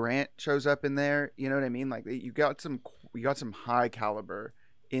 Richard E. Grant shows up in there. You know what I mean? Like you got some high caliber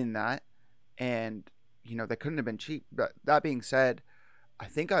in that, and they couldn't have been cheap. But that being said, I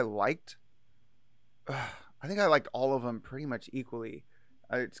think I liked all of them pretty much equally.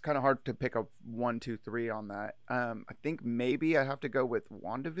 It's kind of hard to pick up 1, 2, 3 on that. I think maybe I have to go with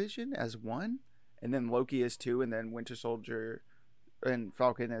WandaVision as 1, and then Loki as 2, and then Winter Soldier and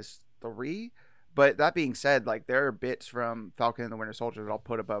Falcon as 3. But that being said, like there are bits from Falcon and the Winter Soldier that I'll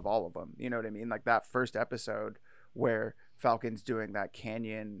put above all of them. You know what I mean? Like that first episode where Falcon's doing that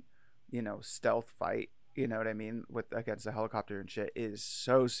canyon, stealth fight. You know what I mean? Against the helicopter and shit is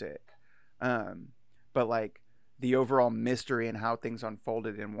so sick. But like the overall mystery and how things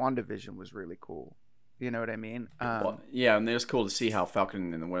unfolded in WandaVision was really cool. You know what I mean? And it was cool to see how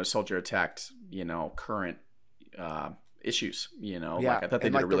Falcon and the Winter Soldier attacked, current issues. Like I thought they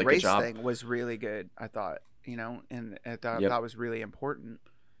did a really good job. The race thing was really good. I thought, and I thought that was really important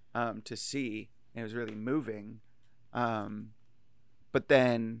to see. It was really moving. But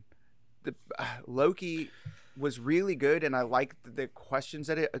then Loki was really good, and I like the questions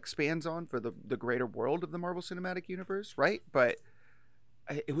that it expands on for the greater world of the Marvel Cinematic Universe, right? But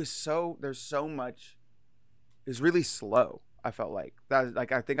there's so much. It was really slow. I felt like that.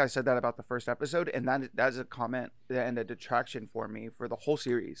 Like I think I said that about the first episode, and that's a comment and a detraction for me for the whole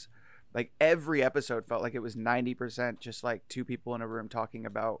series. Like every episode felt like it was 90% just like two people in a room talking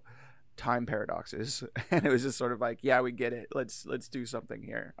about time paradoxes, and it was just sort of like, yeah, we get it. Let's do something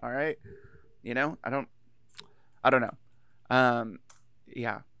here. All right, you know, I don't know.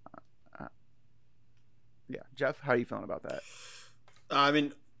 Yeah, uh, yeah. Jeff, how are you feeling about that? I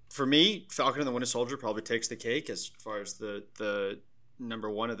mean, for me, Falcon and the Winter Soldier probably takes the cake as far as the number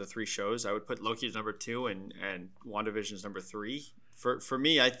one of the three shows. I would put Loki as number two and WandaVision as number three. For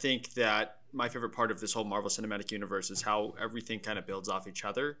me, I think that my favorite part of this whole Marvel Cinematic Universe is how everything kind of builds off each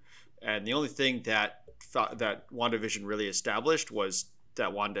other. And the only thing that WandaVision really established was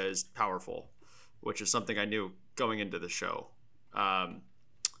that Wanda is powerful, which is something I knew going into the show.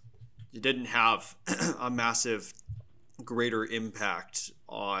 You didn't have a massive, greater impact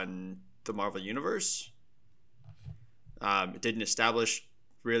on the Marvel Universe. It didn't establish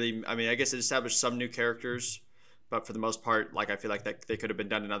really. I mean, I guess it established some new characters, but for the most part, like I feel like that they could have been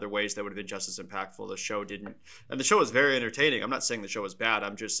done in other ways that would have been just as impactful. The show didn't, and the show was very entertaining. I'm not saying the show was bad.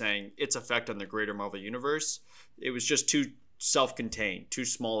 I'm just saying its effect on the greater Marvel Universe. It was just too self-contained, too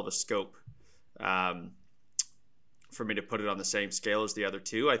small of a scope. For me to put it on the same scale as the other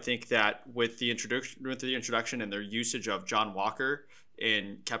two. I think that with the introduction and their usage of John Walker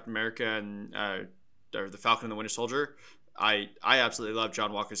in Captain America and or the Falcon and the Winter Soldier, I absolutely love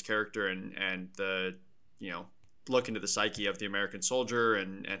John Walker's character and the, you know, look into the psyche of the American soldier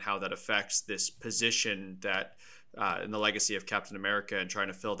and how that affects this position that in the legacy of Captain America and trying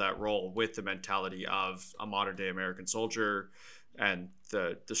to fill that role with the mentality of a modern day American soldier and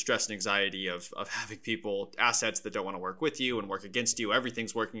the stress and anxiety of having people, assets that don't want to work with you and work against you.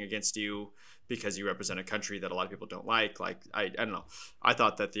 Everything's working against you because you represent a country that a lot of people don't like. Like, I don't know. I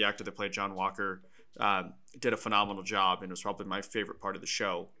thought that the actor that played John Walker did a phenomenal job and was probably my favorite part of the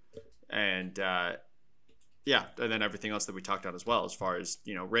show. And yeah, and then everything else that we talked about as well, as far as,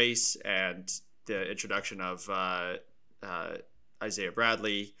 you know, race and the introduction of Isaiah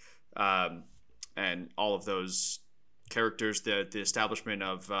Bradley and all of those characters, the establishment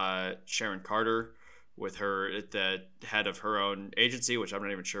of Sharon Carter with her at the head of her own agency, which I'm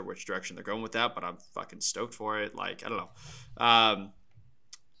not even sure which direction they're going with that, but I'm fucking stoked for it. Like, I don't know.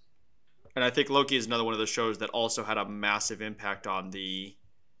 And I think Loki is another one of those shows that also had a massive impact on the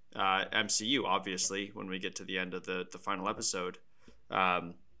MCU, obviously, when we get to the end of the final episode.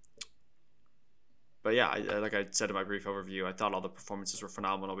 But yeah, like I said in my brief overview, I thought all the performances were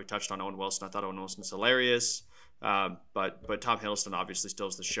phenomenal. We touched on Owen Wilson. I thought Owen Wilson was hilarious. But Tom Hiddleston obviously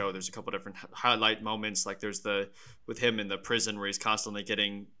steals the show. There's a couple different highlight moments. Like there's with him in the prison where he's constantly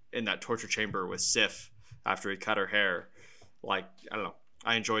getting in that torture chamber with Sif after he cut her hair. Like, I don't know.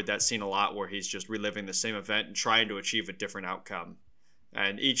 I enjoyed that scene a lot where he's just reliving the same event and trying to achieve a different outcome.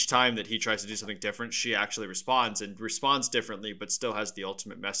 And each time that he tries to do something different, she actually responds differently, but still has the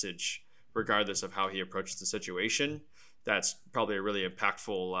ultimate message, regardless of how he approaches the situation. That's probably a really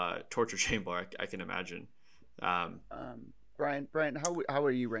impactful torture chamber, I can imagine. Brian, how are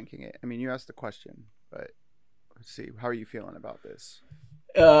you ranking it? I mean, you asked the question, but let's see. How are you feeling about this?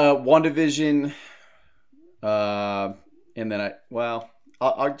 WandaVision, and then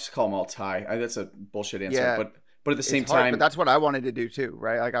I'll just call them all tie. That's a bullshit answer, Yeah, but at the same it's hard, time, but that's what I wanted to do too,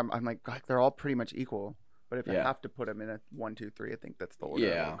 right? Like I'm like, God, they're all pretty much equal. But if I yeah, have to put them in a 1, 2, 3, I think that's the order.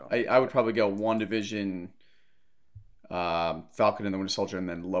 yeah, I would probably go WandaVision, Falcon and the Winter Soldier, and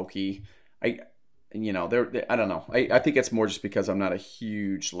then Loki. You know, I don't know. I think it's more just because I'm not a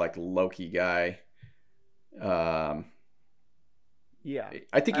huge like Loki guy. Yeah,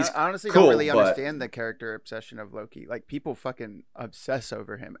 I think he's I honestly cool, don't really but understand the character obsession of Loki. Like people fucking obsess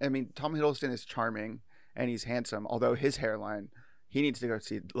over him. I mean, Tom Hiddleston is charming and he's handsome, although his hairline, he needs to go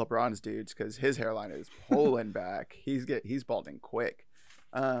see LeBron's dudes because his hairline is pulling back. He's balding quick.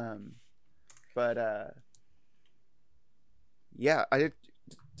 Yeah,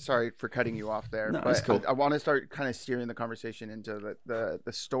 sorry for cutting you off there, no, but that's cool. I want to start kind of steering the conversation into the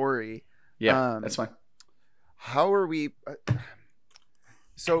story. Yeah, that's fine. How are we?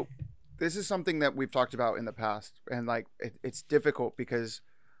 So this is something that we've talked about in the past, and like it's difficult because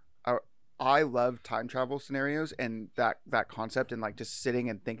I love time travel scenarios and that concept and like just sitting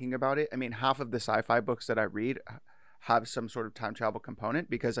and thinking about it. I mean, half of the sci-fi books that I read have some sort of time travel component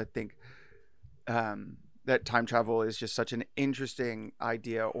because I think that time travel is just such an interesting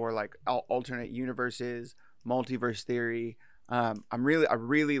idea, or like alternate universes, multiverse theory. I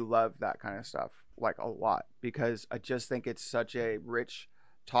really love that kind of stuff, like a lot, because I just think it's such a rich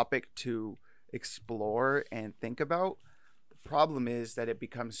topic to explore and think about. The problem is that it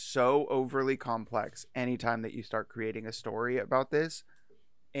becomes so overly complex anytime that you start creating a story about this,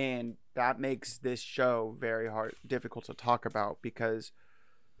 and that makes this show very difficult to talk about because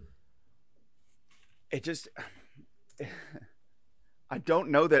it just I don't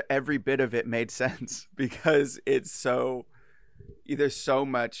know that every bit of it made sense because it's so there's so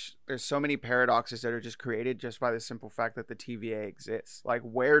much there's so many paradoxes that are just created just by the simple fact that the TVA exists. Like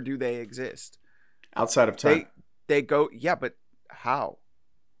where do they exist? Outside of time. They go, yeah, but how?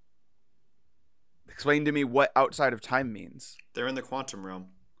 Explain to me what outside of time means. They're in the quantum realm.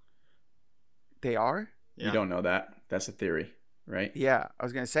 They are? Yeah. You don't know that. That's a theory, right? Yeah, I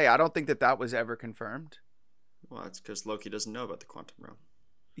was going to say I don't think that was ever confirmed. Well, it's because Loki doesn't know about the quantum realm.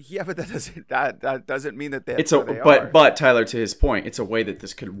 Yeah, but that doesn't mean that It's where they but are. but Tyler, to his point, it's a way that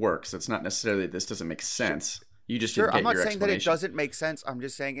this could work. So it's not necessarily that this doesn't make sense. You just sure. didn't get I'm not your saying that it explanation. doesn't make sense. I'm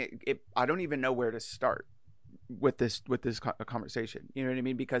just saying it. I don't even know where to start with this conversation. You know what I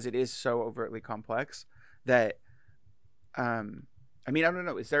mean? Because it is so overtly complex that. I mean, I don't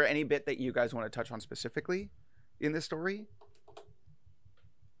know. Is there any bit that you guys want to touch on specifically in this story?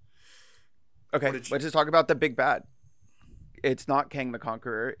 Okay, let's just talk about the big bad. It's not Kang the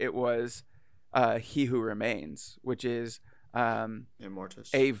Conqueror. It was He Who Remains, which is Immortus.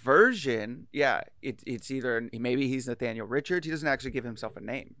 a version. Yeah, it's either maybe he's Nathaniel Richards. He doesn't actually give himself a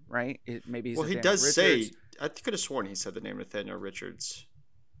name, right? Maybe he's Well, Nathaniel he does Richards. say. I could have sworn he said the name Nathaniel Richards.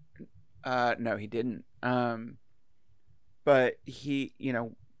 No, he didn't. But he,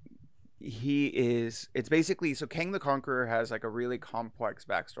 he is. It's basically so. Kang the Conqueror has like a really complex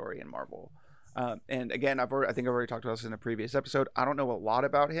backstory in Marvel. And again, I think I've already talked about this in a previous episode. I don't know a lot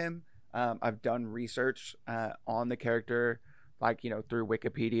about him. I've done research on the character, like, through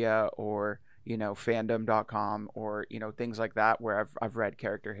Wikipedia or, fandom.com or, things like that, where I've read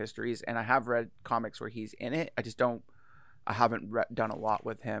character histories, and I have read comics where he's in it. I haven't done a lot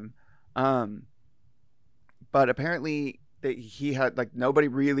with him. But apparently he had, like, nobody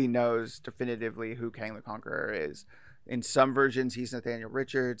really knows definitively who Kang the Conqueror is. In some versions, he's Nathaniel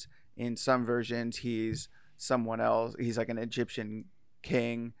Richards. In some versions, he's someone else. He's like an Egyptian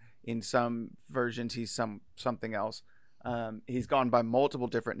king. In some versions, he's something else. He's gone by multiple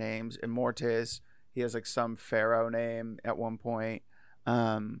different names. Immortus. He has like some pharaoh name at one point.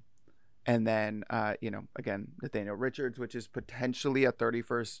 And then, again, Nathaniel Richards, which is potentially a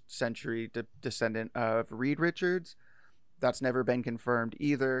 31st century descendant of Reed Richards. That's never been confirmed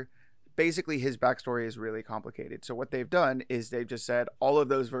either. Basically, his backstory is really complicated. So what they've done is they've just said all of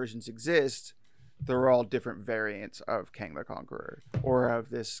those versions exist. They're all different variants of Kang the Conqueror or of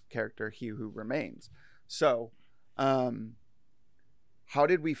this character, He Who Remains. So, how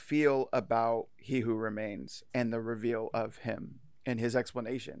did we feel about He Who Remains and the reveal of him and his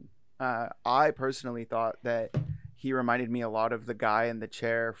explanation? I personally thought that he reminded me a lot of the guy in the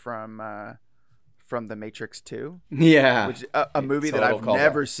chair from The Matrix 2. Yeah. Which is a movie that I've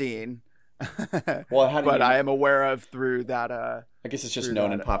never seen. Well, but I am aware of through that. I guess it's just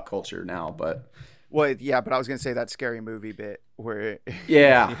known in pop culture now, but. Well, yeah, but I was gonna say that scary movie bit where.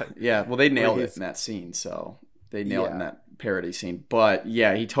 Yeah. Well, they nailed it in that scene, so they nailed it in that parody scene. But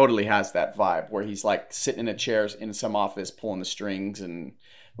yeah, he totally has that vibe where he's like sitting in a chair in some office pulling the strings, and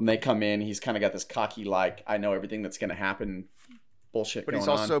when they come in, he's kind of got this cocky, like, I know everything that's gonna happen. Bullshit. But he's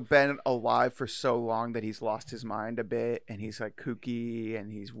also been alive for so long that he's lost his mind a bit, and he's like kooky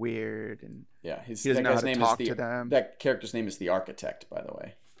and he's weird, and he doesn't know how to talk to them. That character's name is the Architect, by the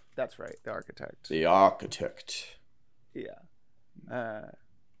way. That's right, the Architect. The Architect. Yeah.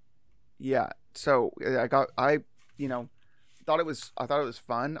 Yeah. So I thought it was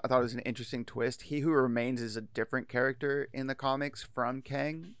fun. I thought it was an interesting twist. He Who Remains is a different character in the comics from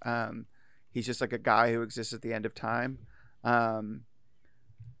Kang. He's just like a guy who exists at the end of time. But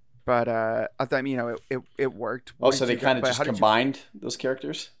I thought, it worked. Oh, so they kind of just combined those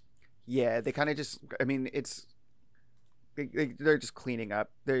characters? Yeah, they kind of just, they're just cleaning up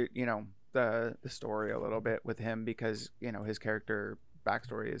the story a little bit with him because, his character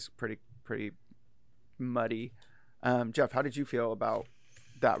backstory is pretty muddy. Jeff, how did you feel about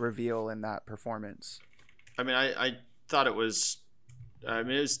that reveal and that performance? I mean, I thought it was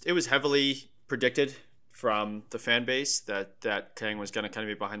heavily predicted from the fan base that Kang was going to kind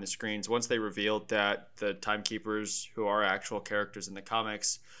of be behind the screens. Once they revealed that the Timekeepers, who are actual characters in the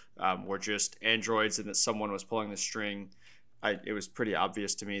comics, were just androids and that someone was pulling the string, it was pretty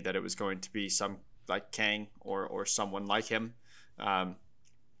obvious to me that it was going to be some like Kang or someone like him.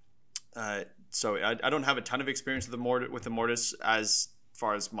 So I don't have a ton of experience with Immortus as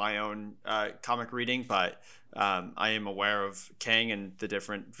far as my own comic reading, but I am aware of Kang and the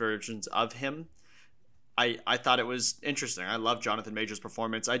different versions of him. I thought it was interesting. I love Jonathan Majors'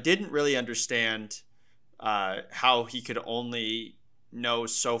 performance. I didn't really understand how he could only know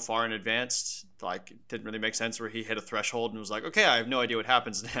so far in advance. Like, it didn't really make sense where he hit a threshold and was like, okay, I have no idea what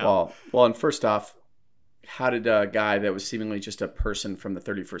happens now. Well, and first off, how did a guy that was seemingly just a person from the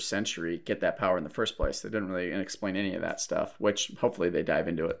 31st century get that power in the first place? They didn't really explain any of that stuff, which hopefully they dive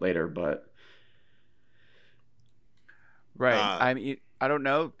into it later. But Right. Uh, I mean, I don't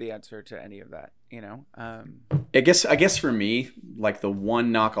know the answer to any of that. I guess for me, like the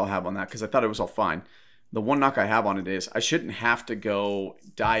one knock I'll have on that, because I thought it was all fine. The one knock I have on it is I shouldn't have to go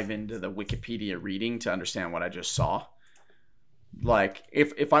dive into the Wikipedia reading to understand what I just saw. Like,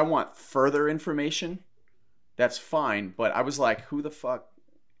 if I want further information, that's fine. But I was like, who the fuck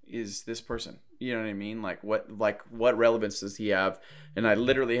is this person? You know what I mean? Like what relevance does he have? And I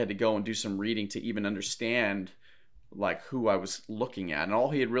literally had to go and do some reading to even understand like who I was looking at. And all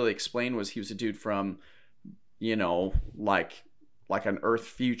he had really explained was he was a dude from, like an Earth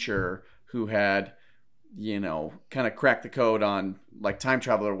future who had, kind of cracked the code on like time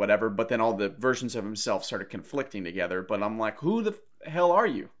travel or whatever. But then all the versions of himself started conflicting together. But I'm like, who the hell are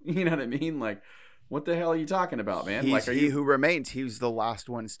you? You know what I mean? Like, what the hell are you talking about, man? He's Like, are he you who remains. He's the last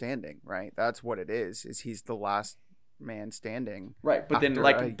one standing, right? That's what it is he's the last man standing. right? But then, after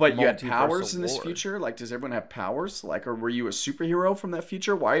like, a but you had powers multiversal in this war. future. Like, does everyone have powers? Like, or were you a superhero from that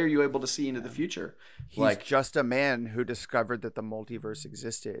future? Why are you able to see into the future? He's Like, just a man who discovered that the multiverse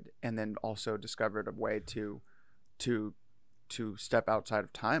existed, and then also discovered a way to step outside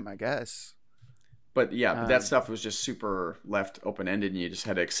of time, I guess. but yeah, but that Um, stuff was just super left open ended, and you just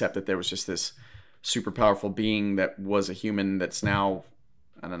had to accept that there was just this super powerful being that was a human that's now,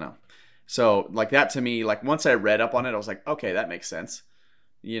 I don't know. So like that to me, like once I read up on it, I was like, okay, that makes sense.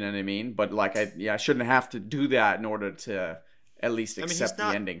 You know what I mean? But like, I shouldn't have to do that in order to at least I mean, he's accept the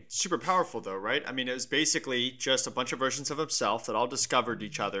not ending. super powerful though, right? I mean, it was basically just a bunch of versions of himself that all discovered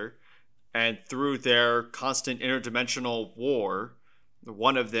each other, and through their constant interdimensional war,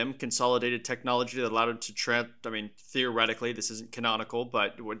 one of them consolidated technology that allowed him to I mean, theoretically, this isn't canonical,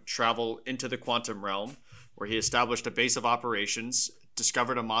 but would travel into the quantum realm, where he established a base of operations,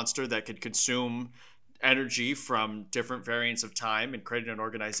 discovered a monster that could consume energy from different variants of time, and created an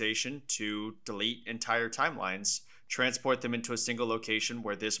organization to delete entire timelines, transport them into a single location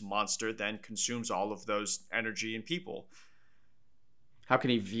where this monster then consumes all of those energy and people. How can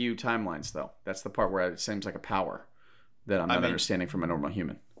he view timelines though? That's the part where it seems like a power that I'm I not mean, understanding from a normal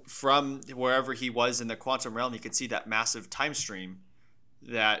human. from wherever he was in the quantum realm, he could see that massive time stream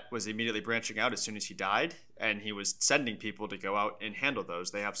that was immediately branching out as soon as he died, and he was sending people to go out and handle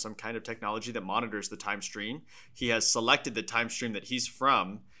those. They have some kind of technology that monitors the time stream. He has selected the time stream that he's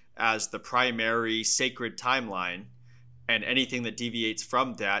from as the primary sacred timeline, and anything that deviates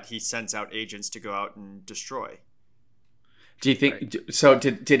from that, he sends out agents to go out and destroy. Do you think Right. so?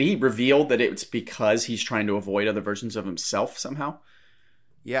 Did he reveal that it's because he's trying to avoid other versions of himself somehow?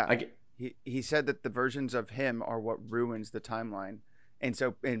 Yeah. I get, He said that the versions of him are what ruins the timeline. And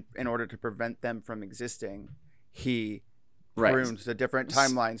so in order to prevent them from existing, he right. prunes the different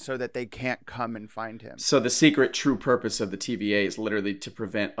timelines so that they can't come and find him. So the secret true purpose of the TVA is literally to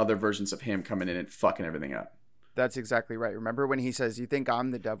prevent other versions of him coming in and fucking everything up. That's exactly right. Remember when he says, "You think I'm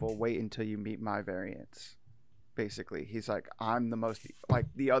the devil? Wait until you meet my variants." Basically, he's like, "I'm the most like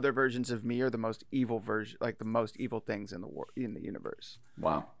the other versions of me are the most evil version, like the most evil things in in the universe."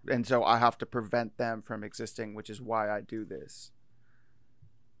 Wow. And so I have to prevent them from existing, which is why I do this.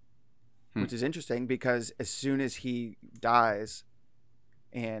 Which is interesting because as soon as he dies,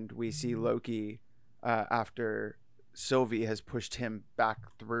 and we see Loki after Sylvie has pushed him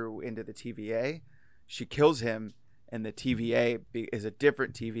back through into the TVA, she kills him, and the TVA is a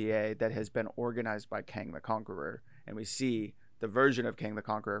different TVA that has been organized by Kang the Conqueror, and we see the version of Kang the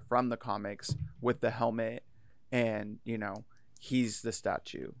Conqueror from the comics with the helmet, and he's the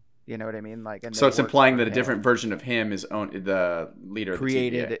statue. You know what I mean? Like, and So they it's work implying for that a him. different version of him is the leader of the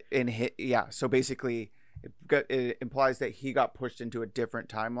TVA. Created in yeah. So basically, it implies that he got pushed into a different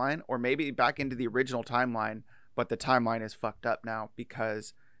timeline, or maybe back into the original timeline, but the timeline is fucked up now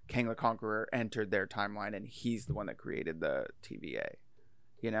because Kang the Conqueror entered their timeline, and he's the one that created the TVA.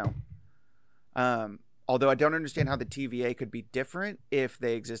 Although I don't understand how the TVA could be different if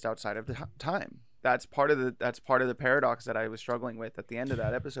they exist outside of the time. That's part of the paradox that I was struggling with at the end of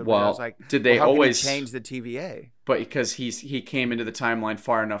that episode. Where I was Well, like, did they how can you always change the TVA? But because he came into the timeline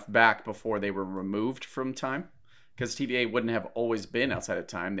far enough back before they were removed from time, because TVA wouldn't have always been outside of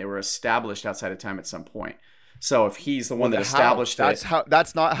time. They were established outside of time at some point. So if he's the one that established it,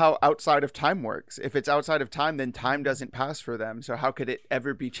 that's not how outside of time works. If it's outside of time, then time doesn't pass for them. So how could it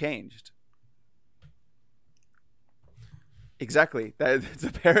ever be changed? Exactly. It's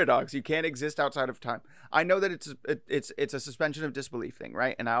a paradox. You can't exist outside of time. I know that it's a suspension of disbelief thing,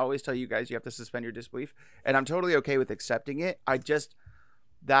 right? And I always tell you guys you have to suspend your disbelief, and I'm totally okay with accepting it. I just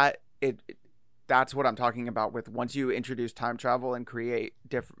that that's what I'm talking about with once you introduce time travel and create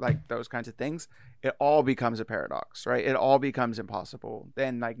different like those kinds of things, it all becomes a paradox, right? It all becomes impossible.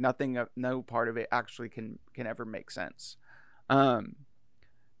 Then like nothing, no part of it actually can ever make sense.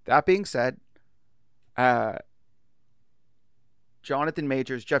 That being said, Jonathan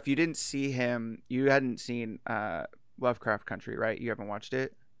Majors, Jeff, you didn't see him. You hadn't seen Lovecraft Country, right? You haven't watched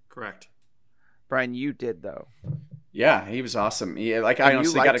it? Correct. Brian, you did though. Yeah, he was awesome. Yeah, like And I you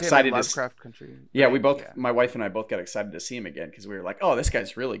honestly liked got him in excited to. Lovecraft Country. Yeah, right? we both, my wife and I both got excited to see him again because we were like, oh, this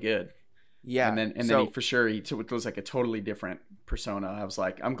guy's really good. Yeah. And then he for sure it was like a totally different persona. I was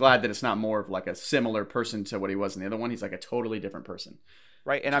like, I'm glad that it's not more of like a similar person to what he was in the other one. He's like a totally different person.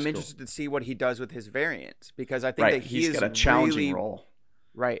 Right, and I'm interested to see what he does with his variants because I think that he's got a challenging role.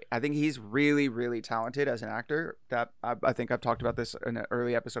 Right, I think he's really, really talented as an actor. That I think I've talked about this in an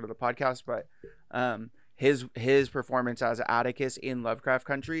early episode of the podcast, but his performance as Atticus in Lovecraft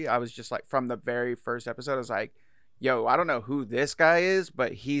Country, I was just like from the very first episode, I was like, yo, I don't know who this guy is,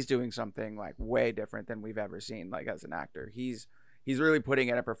 but he's doing something like way different than we've ever seen. Like as an actor, he's really putting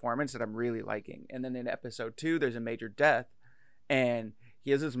in a performance that I'm really liking. And then in episode 2, there's a major death, and he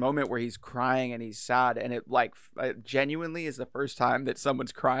has this moment where he's crying and he's sad, and it like genuinely is the first time that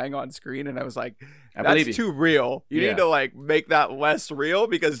someone's crying on screen, and I was like, that's too real. You need to like make that less real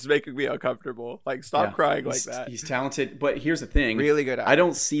because it's making me uncomfortable. Like stop crying like that. He's talented, but here's the thing. Really good actor. I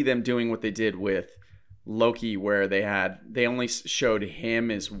don't see them doing what they did with Loki, where they only showed him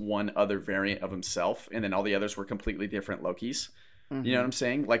as one other variant of himself, and then all the others were completely different Lokis. You know what I'm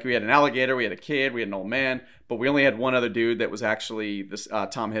saying? Like we had an alligator, we had a kid, we had an old man, but we only had one other dude that was actually this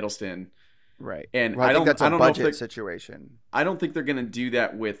Tom Hiddleston. Right. And I think that's a budget situation. I don't think they're going to do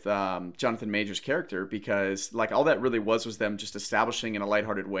that with Jonathan Majors' character because like all that really was them just establishing in a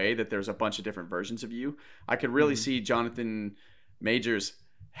lighthearted way that there's a bunch of different versions of you. I could really see Jonathan Majors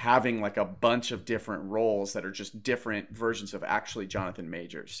having like a bunch of different roles that are just different versions of actually Jonathan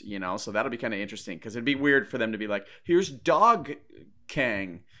Majors, you know? So that'll be kind of interesting because it'd be weird for them to be like, here's Dog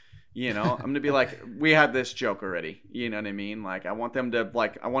Kang, you know? I'm going to be like, we had this joke already, you know what I mean? Like I want them to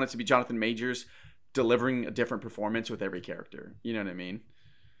like, I want it to be Jonathan Majors delivering a different performance with every character, you know what I mean?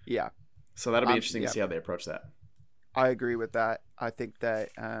 Yeah. So that'll be interesting to see how they approach that. I agree with that. I think that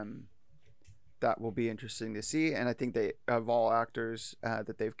that will be interesting to see, and I think they of all actors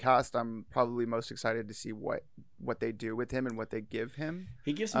that they've cast, I'm probably most excited to see what they do with him and what they give him.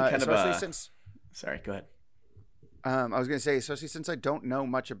 He gives him kind of a since sorry, go ahead. I was gonna say, especially since I don't know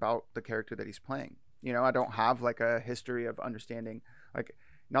much about the character that he's playing. You know, I don't have like a history of understanding. Like,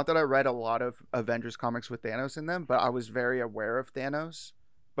 not that I read a lot of Avengers comics with Thanos in them, but I was very aware of Thanos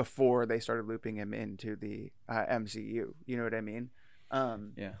before they started looping him into the MCU. You know what I mean?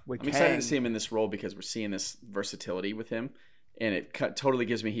 I'm excited to see him in this role because we're seeing this versatility with him, and it totally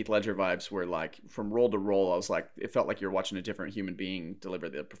gives me Heath Ledger vibes where like from role to role I was like, it felt like you're watching a different human being deliver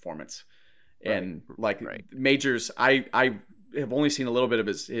the performance. And Majors, I have only seen a little bit of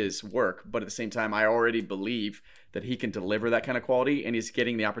his work, but at the same time I already believe that he can deliver that kind of quality, and he's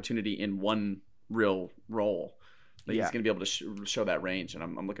getting the opportunity in one real role. Like he's going to be able to show that range, and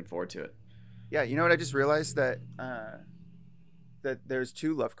I'm looking forward to it. Yeah, you know what, I just realized that that there's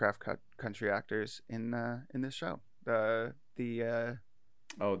 2 Lovecraft Country actors in this show. The agent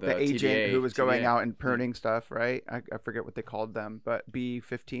TVA, who was going out and pruning stuff, right? I forget what they called them, but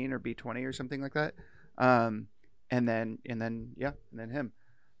B-15 or B-20 or something like that. And then him.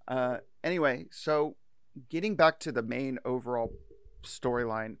 Anyway, so getting back to the main overall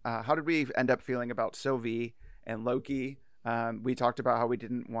storyline, how did we end up feeling about Sylvie and Loki? We talked about how we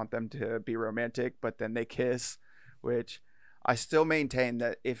didn't want them to be romantic, but then they kiss, which I still maintain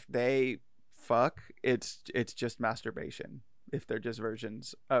that if they fuck, it's just masturbation. If they're just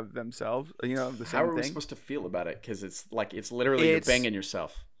versions of themselves, you know, the same thing. How are we supposed to feel about it? Because it's literally you're banging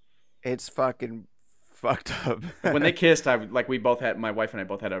yourself. It's fucking fucked up. When they kissed, my wife and I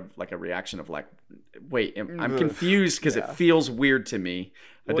both had a reaction of like, wait, I'm confused because it feels weird to me.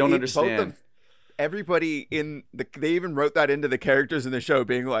 I don't understand. Everybody they even wrote that into the characters in the show,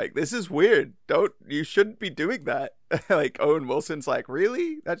 being like, this is weird. You shouldn't be doing that. Like Owen Wilson's like,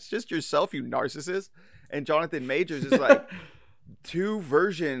 really? That's just yourself, you narcissist. And Jonathan Majors is like, 2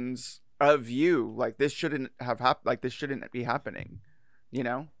 versions of you. Like this shouldn't have happened. Like this shouldn't be happening. You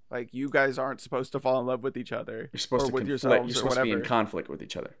know, like you guys aren't supposed to fall in love with each other. You're supposed to with yourselves. You're supposed to be in conflict with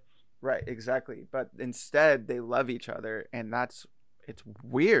each other. Right, exactly. But instead, they love each other, and it's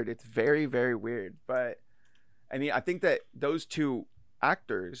weird. It's very, very weird. But I mean, I think that those 2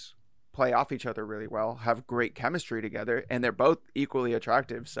 actors play off each other really well, have great chemistry together, and they're both equally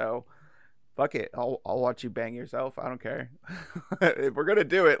attractive. So fuck it. I'll watch you bang yourself. I don't care. If we're gonna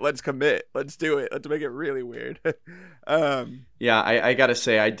do it, let's commit. Let's do it. Let's make it really weird. Yeah, I gotta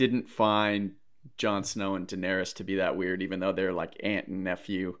say, I didn't find Jon Snow and Daenerys to be that weird, even though they're like aunt and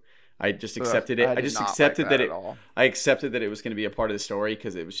nephew. I just accepted it. I just accepted that it. I accepted that it was going to be a part of the story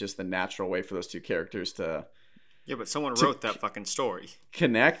because it was just the natural way for those two characters to. Yeah, but someone wrote that fucking story.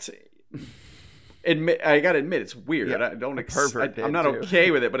 Connect. I gotta admit, it's weird. Yeah, I don't. I'm not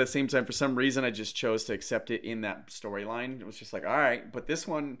okay with it, but at the same time, for some reason, I just chose to accept it in that storyline. It was just like, all right, but this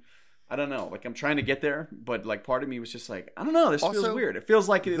one. I don't know. Like, I'm trying to get there, but like part of me was just like, I don't know. This feels weird. It feels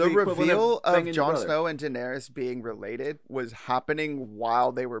like the reveal of Jon Snow and Daenerys being related was happening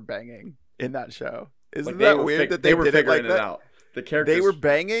while they were banging in that show. Isn't that weird that they were figuring it out? The characters, they were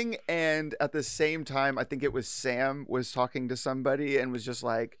banging, and at the same time, I think it was Sam was talking to somebody and was just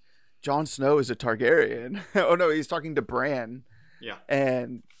like, Jon Snow is a Targaryen. Oh no, he's talking to Bran. Yeah.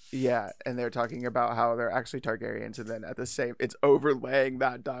 And they're talking about how they're actually Targaryens, and then it's overlaying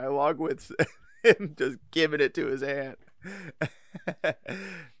that dialogue with him just giving it to his aunt.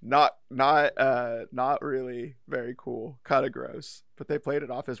 Not really very cool. Kind of gross, but they played it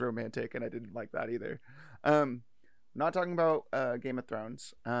off as romantic, and I didn't like that either. Not talking about Game of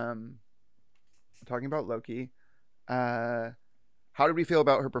Thrones. Talking about Loki. How did we feel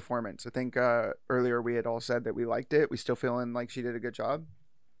about her performance? I think earlier we had all said that we liked it. We still feeling like she did a good job.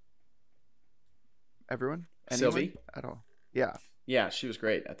 Everyone? Anyone? Sylvie? At all? Yeah. Yeah, she was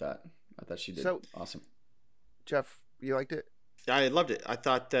great at that. I thought she did awesome. Jeff, you liked it? Yeah, I loved it. I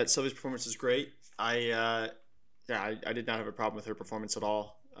thought that Sylvie's performance was great. I did not have a problem with her performance at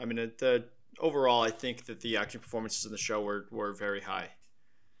all. I mean, overall, I think that the action performances in the show were very high.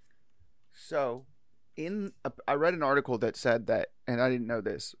 So, I read an article that said that, and I didn't know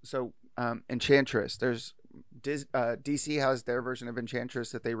this. So, Enchantress, DC has their version of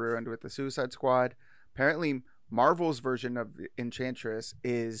Enchantress that they ruined with the Suicide Squad. Apparently, Marvel's version of Enchantress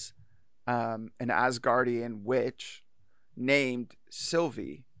is an Asgardian witch named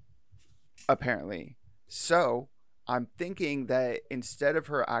Sylvie, apparently. So, I'm thinking that instead of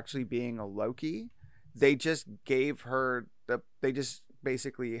her actually being a Loki, they just gave her they just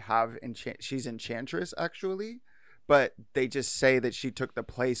basically have she's Enchantress actually, but they just say that she took the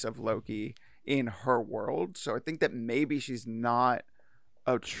place of Loki in her world. So I think that maybe she's not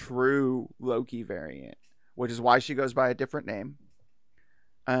a true Loki variant, which is why she goes by a different name.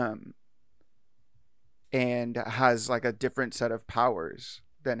 And has like a different set of powers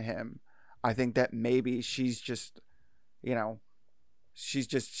than him. I think that maybe she's just,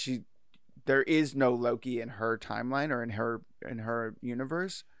 there is no Loki in her timeline or in her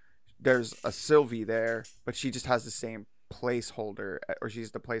universe. There's a Sylvie there, but she just has the same placeholder, or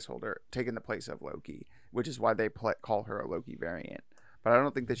she's the placeholder taking the place of Loki, which is why they call her a Loki variant. But I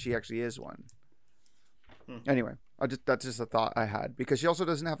don't think that she actually is one. Anyway, that's just a thought I had, because she also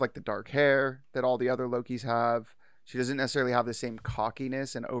doesn't have like the dark hair that all the other Lokis have. She doesn't necessarily have the same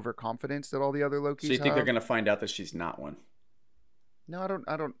cockiness and overconfidence that all the other Lokis have. So you think they're going to find out that she's not one? No,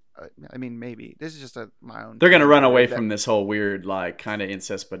 I don't. I mean, maybe this is just my own. They're going to run away from this whole weird, like, kind of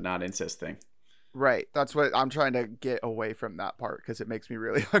incest but not incest thing. Right. That's what I'm trying to get away from, that part, because it makes me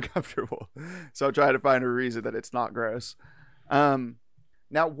really uncomfortable. So I'm trying to find a reason that it's not gross.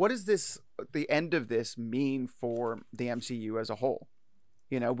 Now, what does the end of this mean for the MCU as a whole?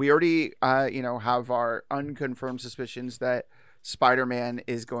 We already, have our unconfirmed suspicions that Spider-Man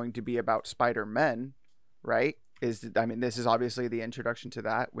is going to be about Spider-Men, right? This is obviously the introduction to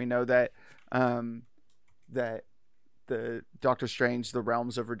that. We know that that the Doctor Strange, The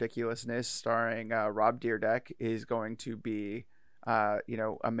Realms of Ridiculousness, starring Rob Dyrdek, is going to be, a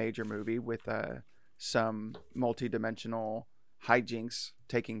major movie with some multi-dimensional hijinks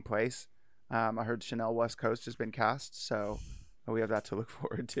taking place. I heard Chanel West Coast has been cast, so we have that to look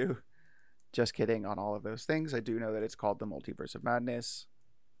forward to. Just kidding on all of those things. I do know that it's called the Multiverse of Madness.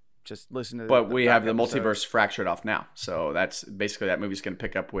 Just listen to. But we have the multiverse fractured off now, so that's basically that movie's going to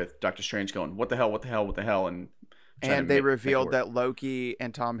pick up with Doctor Strange going, "What the hell? What the hell? What the hell?" And they revealed that Loki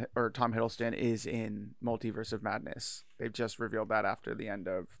and Tom Hiddleston is in Multiverse of Madness. They've just revealed that after the end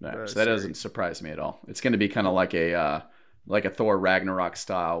of. So that doesn't surprise me at all. It's going to be kind of like a Thor Ragnarok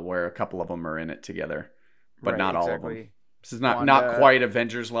style, where a couple of them are in it together, but not all of them. This is not quite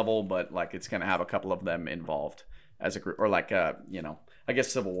Avengers level, but like it's going to have a couple of them involved as a group, or like I guess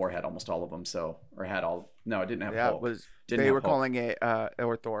Civil War had almost all of them, it didn't have Hulk. They were calling it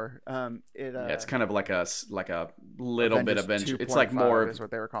or Thor. It's kind of like a little Avengers bit of Avengers. It's like more is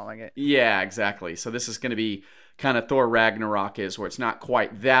what they were calling it. Yeah, exactly. So this is going to be kind of Thor Ragnarok is, where it's not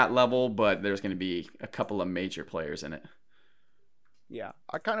quite that level, but there's going to be a couple of major players in it. Yeah,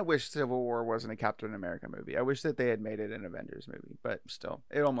 I kind of wish Civil War wasn't a Captain America movie. I wish that they had made it an Avengers movie, but still,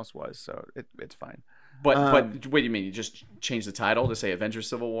 it almost was, so it's fine. But wait, you mean you just change the title to say Avengers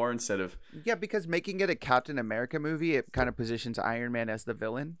Civil War instead of? Yeah, because making it a Captain America movie, it kind of positions Iron Man as the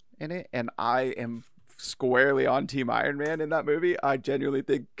villain in it, and I am squarely on Team Iron Man in that movie. I genuinely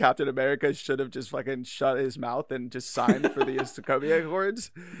think Captain America should have just fucking shut his mouth and just signed for the Sokovia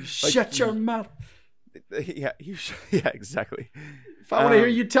Accords. Shut your mouth. Yeah, yeah, exactly. If I want to hear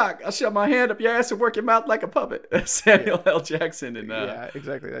you talk, I'll shove my hand up your ass and work your mouth like a puppet. Samuel L. Jackson and yeah,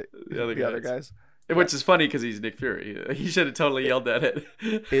 exactly. The other guys. Which is funny because he's Nick Fury. He should have totally yelled at it.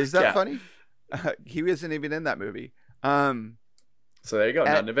 Is that funny? He wasn't even in that movie. So there you go.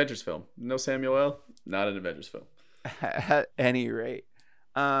 Not an Avengers film. No Samuel L. Not an Avengers film. At any rate,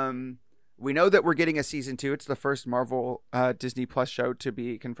 we know that we're getting a season 2. It's the first Marvel Disney Plus show to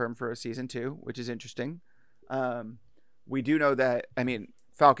be confirmed for a season 2, which is interesting. We do know that, I mean,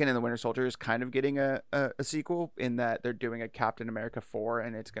 Falcon and the Winter Soldier is kind of getting a sequel in that they're doing a Captain America 4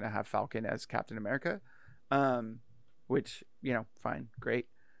 and it's going to have Falcon as Captain America, which, fine, great.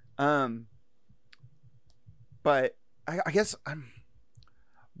 But I guess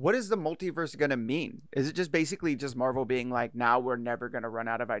what is the multiverse going to mean? Is it just basically just Marvel being like, now we're never going to run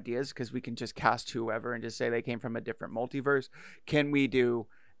out of ideas because we can just cast whoever and just say they came from a different multiverse? Can we do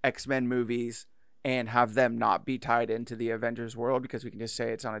X-Men movies and have them not be tied into the Avengers world because we can just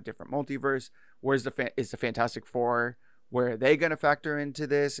say it's on a different multiverse? Where's is the Fantastic Four? Where are they going to factor into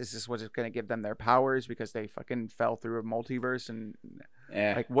this? Is this what's going to give them their powers because they fucking fell through a multiverse? And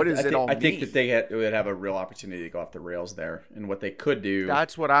what does it all mean? I think that they would have a real opportunity to go off the rails there. And what they could do,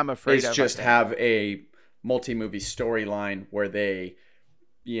 that's what I'm afraid of. Is just have a multi-movie storyline where they,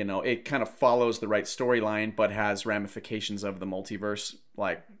 it kind of follows the right storyline, but has ramifications of the multiverse,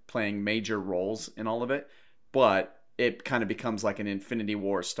 like playing major roles in all of it. But it kind of becomes like an Infinity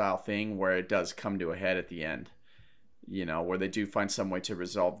War style thing where it does come to a head at the end. Where they do find some way to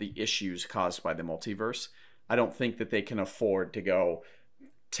resolve the issues caused by the multiverse. I don't think that they can afford to go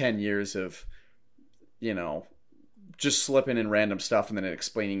 10 years of, just slipping in random stuff and then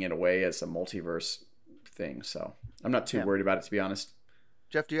explaining it away as a multiverse thing. So I'm not too worried about it, to be honest.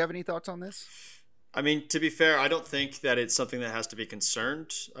 Jeff, do you have any thoughts on this? I mean, to be fair, I don't think that it's something that has to be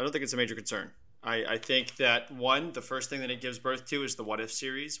concerned. I don't think it's a major concern. I think that, the first thing that it gives birth to is the What If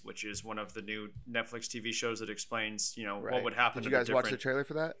series, which is one of the new Netflix TV shows that explains, what would happen. Did you guys watch the trailer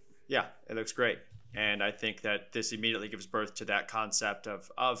for that? Yeah, it looks great. And I think that this immediately gives birth to that concept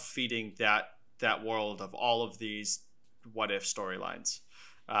of feeding that world of all of these What If storylines.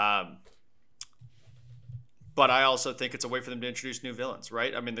 But I also think it's a way for them to introduce new villains,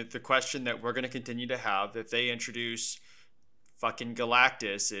 right? I mean, the question that we're going to continue to have if they introduce fucking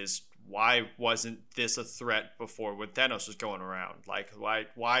Galactus is, why wasn't this a threat before when Thanos was going around? Like,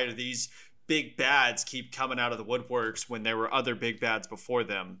 why do these big bads keep coming out of the woodworks when there were other big bads before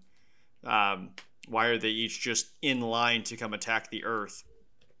them? Why are they each just in line to come attack the Earth?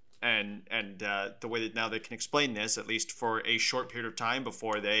 And the way that now they can explain this, at least for a short period of time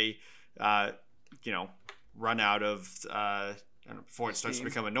before they, run out of, before it starts to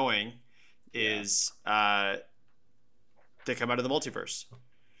become annoying, is they come out of the multiverse.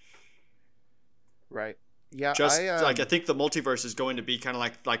 Right. Yeah. I think the multiverse is going to be kind of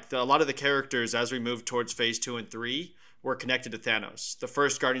like a lot of the characters as we move towards phase 2 and 3 were connected to Thanos. The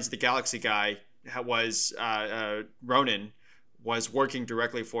first Guardians of the Galaxy guy was Ronan was working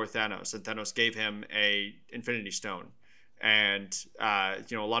directly for Thanos, and Thanos gave him a Infinity Stone. And a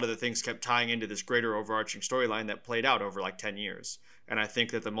lot of the things kept tying into this greater overarching storyline that played out over like 10 years. And I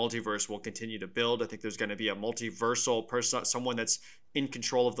think that the multiverse will continue to build. I think there's going to be a multiversal person, someone that's in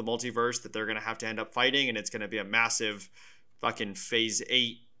control of the multiverse that they're going to have to end up fighting. And it's going to be a massive fucking phase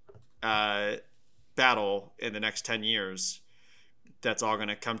 8 battle in the next 10 years. That's all going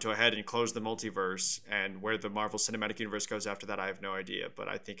to come to a head and close the multiverse. And where the Marvel Cinematic Universe goes after that, I have no idea. But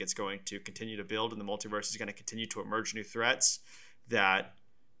I think it's going to continue to build, and the multiverse is going to continue to emerge new threats that,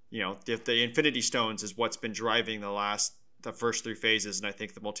 if the Infinity Stones is what's been driving the first 3 phases, and I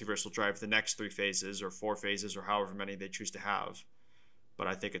think the multiverse will drive the next 3 phases or 4 phases or however many they choose to have. But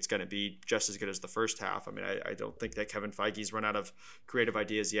I think it's going to be just as good as the first half. I mean, I don't think that Kevin Feige's run out of creative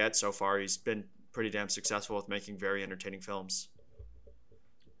ideas yet. So far, he's been pretty damn successful with making very entertaining films.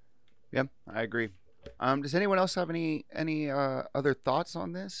 Yeah, I agree. Does anyone else have any other thoughts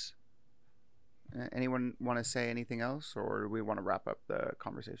on this? Anyone want to say anything else, or do we want to wrap up the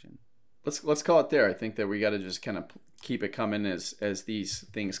conversation? Let's call it there. I think that we got to just kind of keep it coming as these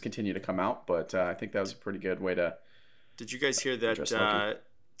things continue to come out. But I think that was a pretty good way to. Did you guys hear that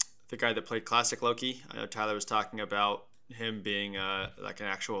the guy that played classic Loki? I know Tyler was talking about him being like an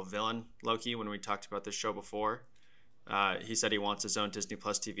actual villain, Loki, when we talked about this show before. He said he wants his own Disney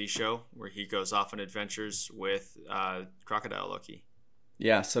Plus TV show where he goes off on adventures with Crocodile Loki.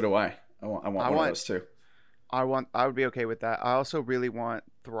 Yeah, so do I. I want one of those too. I would be okay with that. I also really want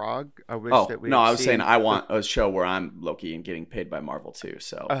Throg. I wish that we. No, I was saying I want a show where I'm Loki and getting paid by Marvel too.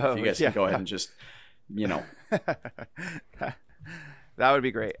 So if you guys can go ahead and just, that would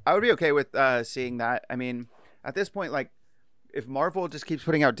be great. I would be okay with seeing that. I mean, at this point, like, if Marvel just keeps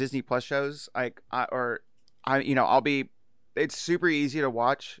putting out Disney Plus shows, I'll be. It's super easy to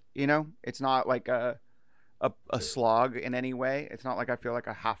watch. It's not like a slog in any way. It's not like I feel like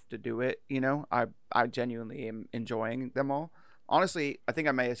I have to do it. I genuinely am enjoying them all. Honestly, I think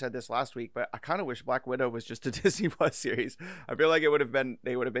I may have said this last week, but I kind of wish Black Widow was just a Disney Plus series. I feel like they would have been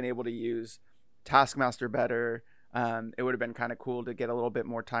able to use Taskmaster better. It would have been kind of cool to get a little bit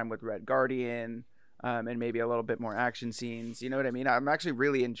more time with Red Guardian, and maybe a little bit more action scenes. You know what I mean? I'm actually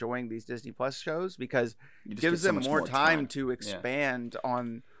really enjoying these Disney Plus shows because it gives them more time to expand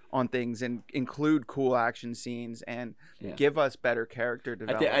on things and include cool action scenes and give us better character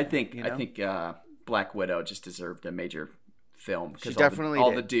development. I think Black Widow just deserved a major film because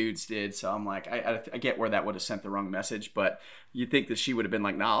all the dudes did. So I'm like, I get where that would have sent the wrong message, but you think that she would have been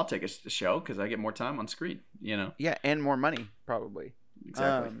like, nah, I'll take a show because I get more time on screen. Yeah, and more money probably.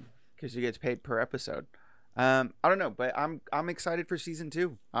 Exactly. Because she gets paid per episode. I don't know, but I'm excited for season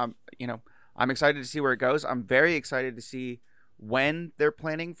 2. I'm excited to see where it goes. I'm very excited to see when they're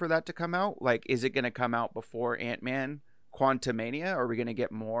planning for that to come out. Like, is it going to come out before Ant-Man Quantumania? Or are we going to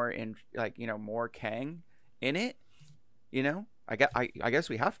get more more Kang in it? I guess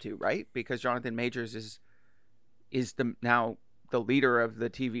we have to, right? Because Jonathan Majors is now the leader of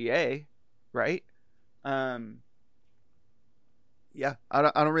the TVA, right? Yeah, I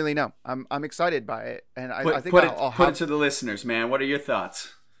don't really know. I'm excited by it, and I think put it to the listeners, man. What are your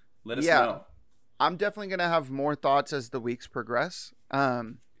thoughts? Let us know. I'm definitely gonna have more thoughts as the weeks progress. I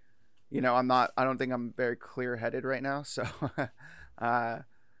don't think I'm very clear-headed right now, so I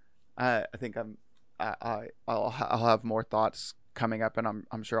think I'll have more thoughts coming up, and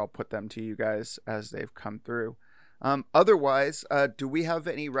I'm sure I'll put them to you guys as they've come through. Otherwise, do we have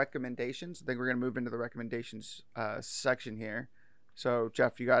any recommendations? I think we're gonna move into the recommendations section here. So,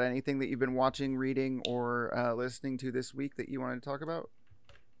 Jeff, you got anything that you've been watching, reading, or listening to this week that you wanted to talk about?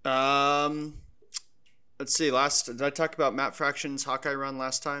 Let's see. Did I talk about Matt Fraction's Hawkeye run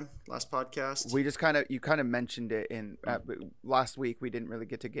last podcast? We just you kind of mentioned it in last week. We didn't really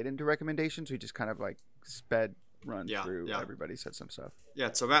get into recommendations. We just kind of like sped run through. Yeah. Everybody said some stuff.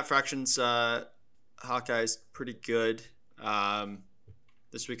 Yeah. So Matt Fraction's Hawkeye's pretty good.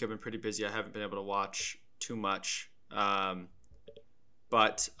 This week I've been pretty busy. I haven't been able to watch too much.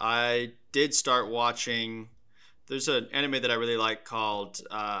 But I did start watching. There's an anime that I really like called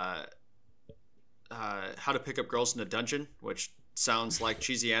How to Pick Up Girls in a Dungeon, which sounds like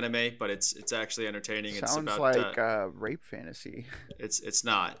cheesy anime, but it's actually entertaining. Sounds like rape fantasy. It's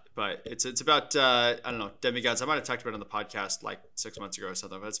not, but it's about I don't know, demigods. I might have talked about it on the podcast like 6 months ago or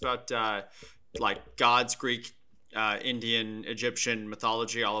something. But it's about like gods, Greek, Indian, Egyptian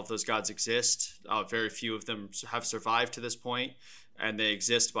mythology. All of those gods exist. Very few of them have survived to this point. And they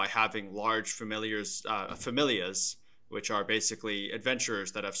exist by having large familiars, which are basically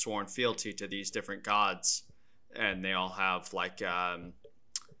adventurers that have sworn fealty to these different gods. And they all have like, I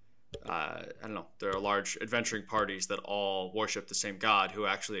don't know, there are large adventuring parties that all worship the same god who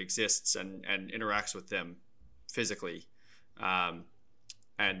actually exists and interacts with them physically.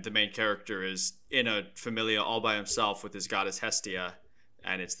 And the main character is in a familia all by himself with his goddess Hestia.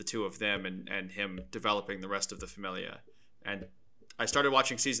 And it's the two of them and him developing the rest of the familia. And I started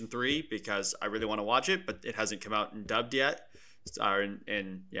watching season 3 because I really want to watch it, but it hasn't come out in dubbed yet.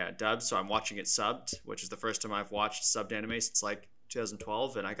 Dubbed. So I'm watching it subbed, which is the first time I've watched subbed anime since like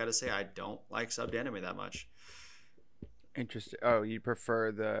 2012. And I got to say, I don't like subbed anime that much. Interesting. Oh, you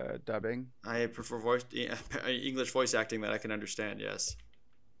prefer the dubbing? I prefer English voice acting that I can understand. Yes.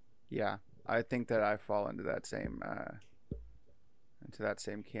 Yeah, I think that I fall into that same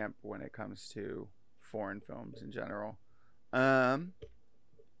camp when it comes to foreign films in general.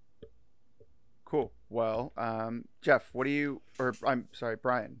 Cool. Well, Jeff, Brian,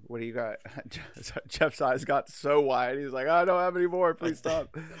 what do you got? Jeff's eyes got so wide. He's like, I don't have any more. Please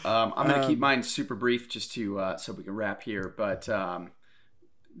stop. I'm going to keep mine super brief just to, so we can wrap here. But,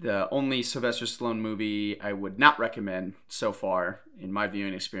 the only Sylvester Stallone movie I would not recommend so far in my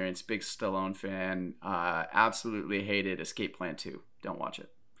viewing experience, big Stallone fan, absolutely hated Escape Plan 2. Don't watch it.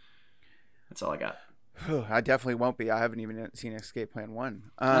 That's all I got. I definitely won't be. I haven't even seen Escape Plan 1.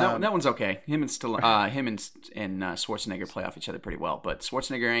 That one's okay. Him and Schwarzenegger play off each other pretty well, but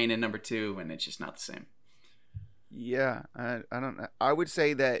Schwarzenegger ain't in number 2, and it's just not the same. Yeah, I don't know. I would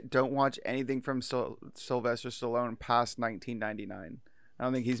say that don't watch anything from Sylvester Stallone past 1999. I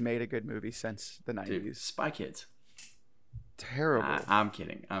don't think he's made a good movie since the 90s. Dude, Spy Kids. Terrible. I'm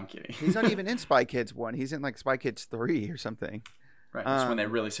kidding. He's not even in Spy Kids 1. He's in like Spy Kids 3 or something. Right. That's when they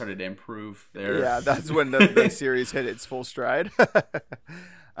really started to improve their... Yeah, that's when the series hit its full stride.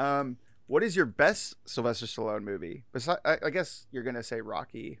 What is your best Sylvester Stallone movie? I guess you're going to say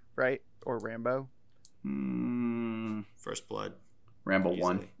Rocky, right? Or Rambo? First Blood. Rambo Easily.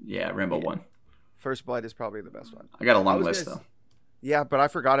 1. Yeah, Rambo 1. First Blood is probably the best one. I got a long list, though. Yeah, but I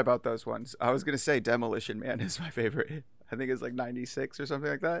forgot about those ones. I was going to say Demolition Man is my favorite. I think it's like 96 or something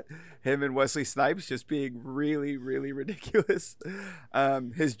like that. Him and Wesley Snipes just being really, really ridiculous.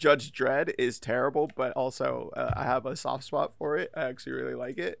 His Judge Dredd is terrible, but also I have a soft spot for it. I actually really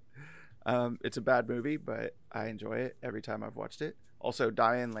like it. It's a bad movie, but I enjoy it every time I've watched it. Also,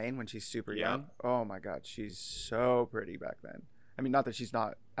 Diane Lane when she's super young. Oh my God, she's so pretty back then. I mean, not that she's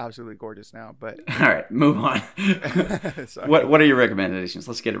not absolutely gorgeous now, but... All right, move on. What are your recommendations?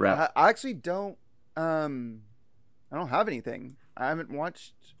 Let's get it wrapped. I actually don't... I don't have anything. I haven't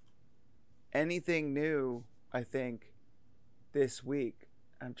watched anything new, I think, this week.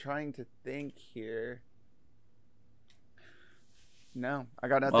 I'm trying to think here. No, I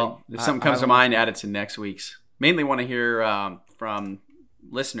got nothing. Well, if something comes to mind, add it to next week's. Mainly want to hear from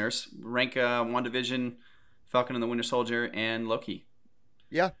listeners. Rank WandaVision, Falcon and the Winter Soldier, and Loki.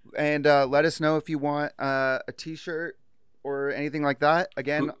 Yeah, and let us know if you want a T-shirt or anything like that.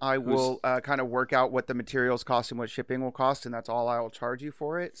 Again, I will kind of work out what the materials cost and what shipping will cost, and that's all I will charge you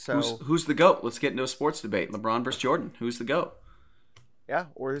for it. So who's the GOAT? Let's get into a sports debate. LeBron versus Jordan. Who's the GOAT? Yeah,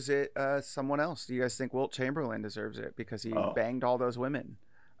 or is it someone else? Do you guys think Wilt Chamberlain deserves it because he banged all those women?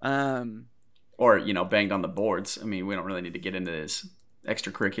 Or, banged on the boards. I mean, we don't really need to get into his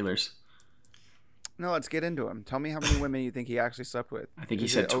extracurriculars. No, let's get into him. Tell me how many women you think he actually slept with. I think he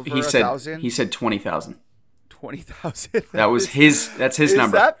said 20,000. 20,000. That's his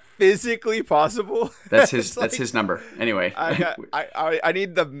number. Is that physically possible? That's his number. Anyway, I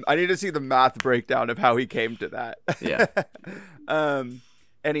need to see the math breakdown of how he came to that. Yeah.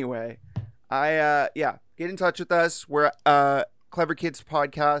 Anyway, get in touch with us. We're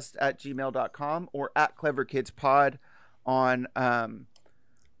cleverkidspodcast@gmail.com or @cleverkidspod on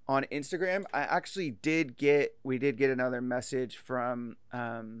Instagram. I actually did get another message from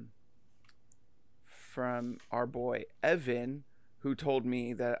our boy Evan, who told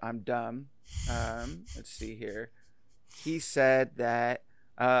me that I'm dumb. Let's see here. He said that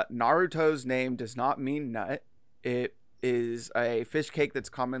Naruto's name does not mean nut. It is a fish cake that's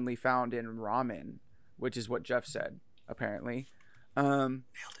commonly found in ramen, which is what Jeff said, apparently. And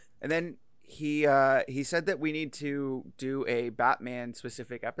then he said that we need to do a Batman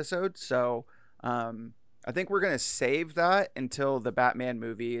specific episode. So I think we're going to save that until the Batman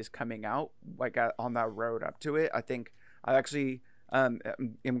movie is coming out, like on that road up to it. I think I actually am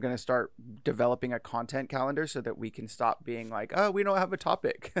going to start developing a content calendar so that we can stop being like, oh, we don't have a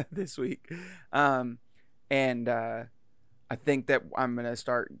topic this week. And I think that I'm going to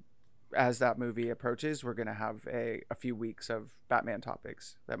start, as that movie approaches, we're going to have a few weeks of Batman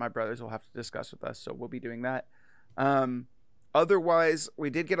topics that my brothers will have to discuss with us. So we'll be doing that. Otherwise, we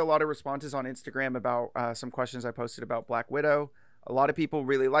did get a lot of responses on Instagram about some questions I posted about Black Widow. A lot of people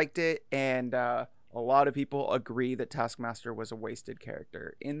really liked it, and a lot of people agree that Taskmaster was a wasted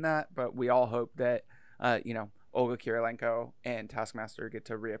character in that, but we all hope that, Olga Kurylenko and Taskmaster get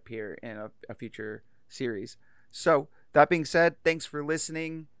to reappear in a future series. So, that being said, thanks for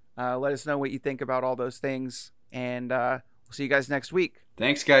listening. Let us know what you think about all those things, and we'll see you guys next week.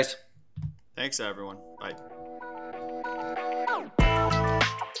 Thanks, guys. Thanks, everyone. Bye.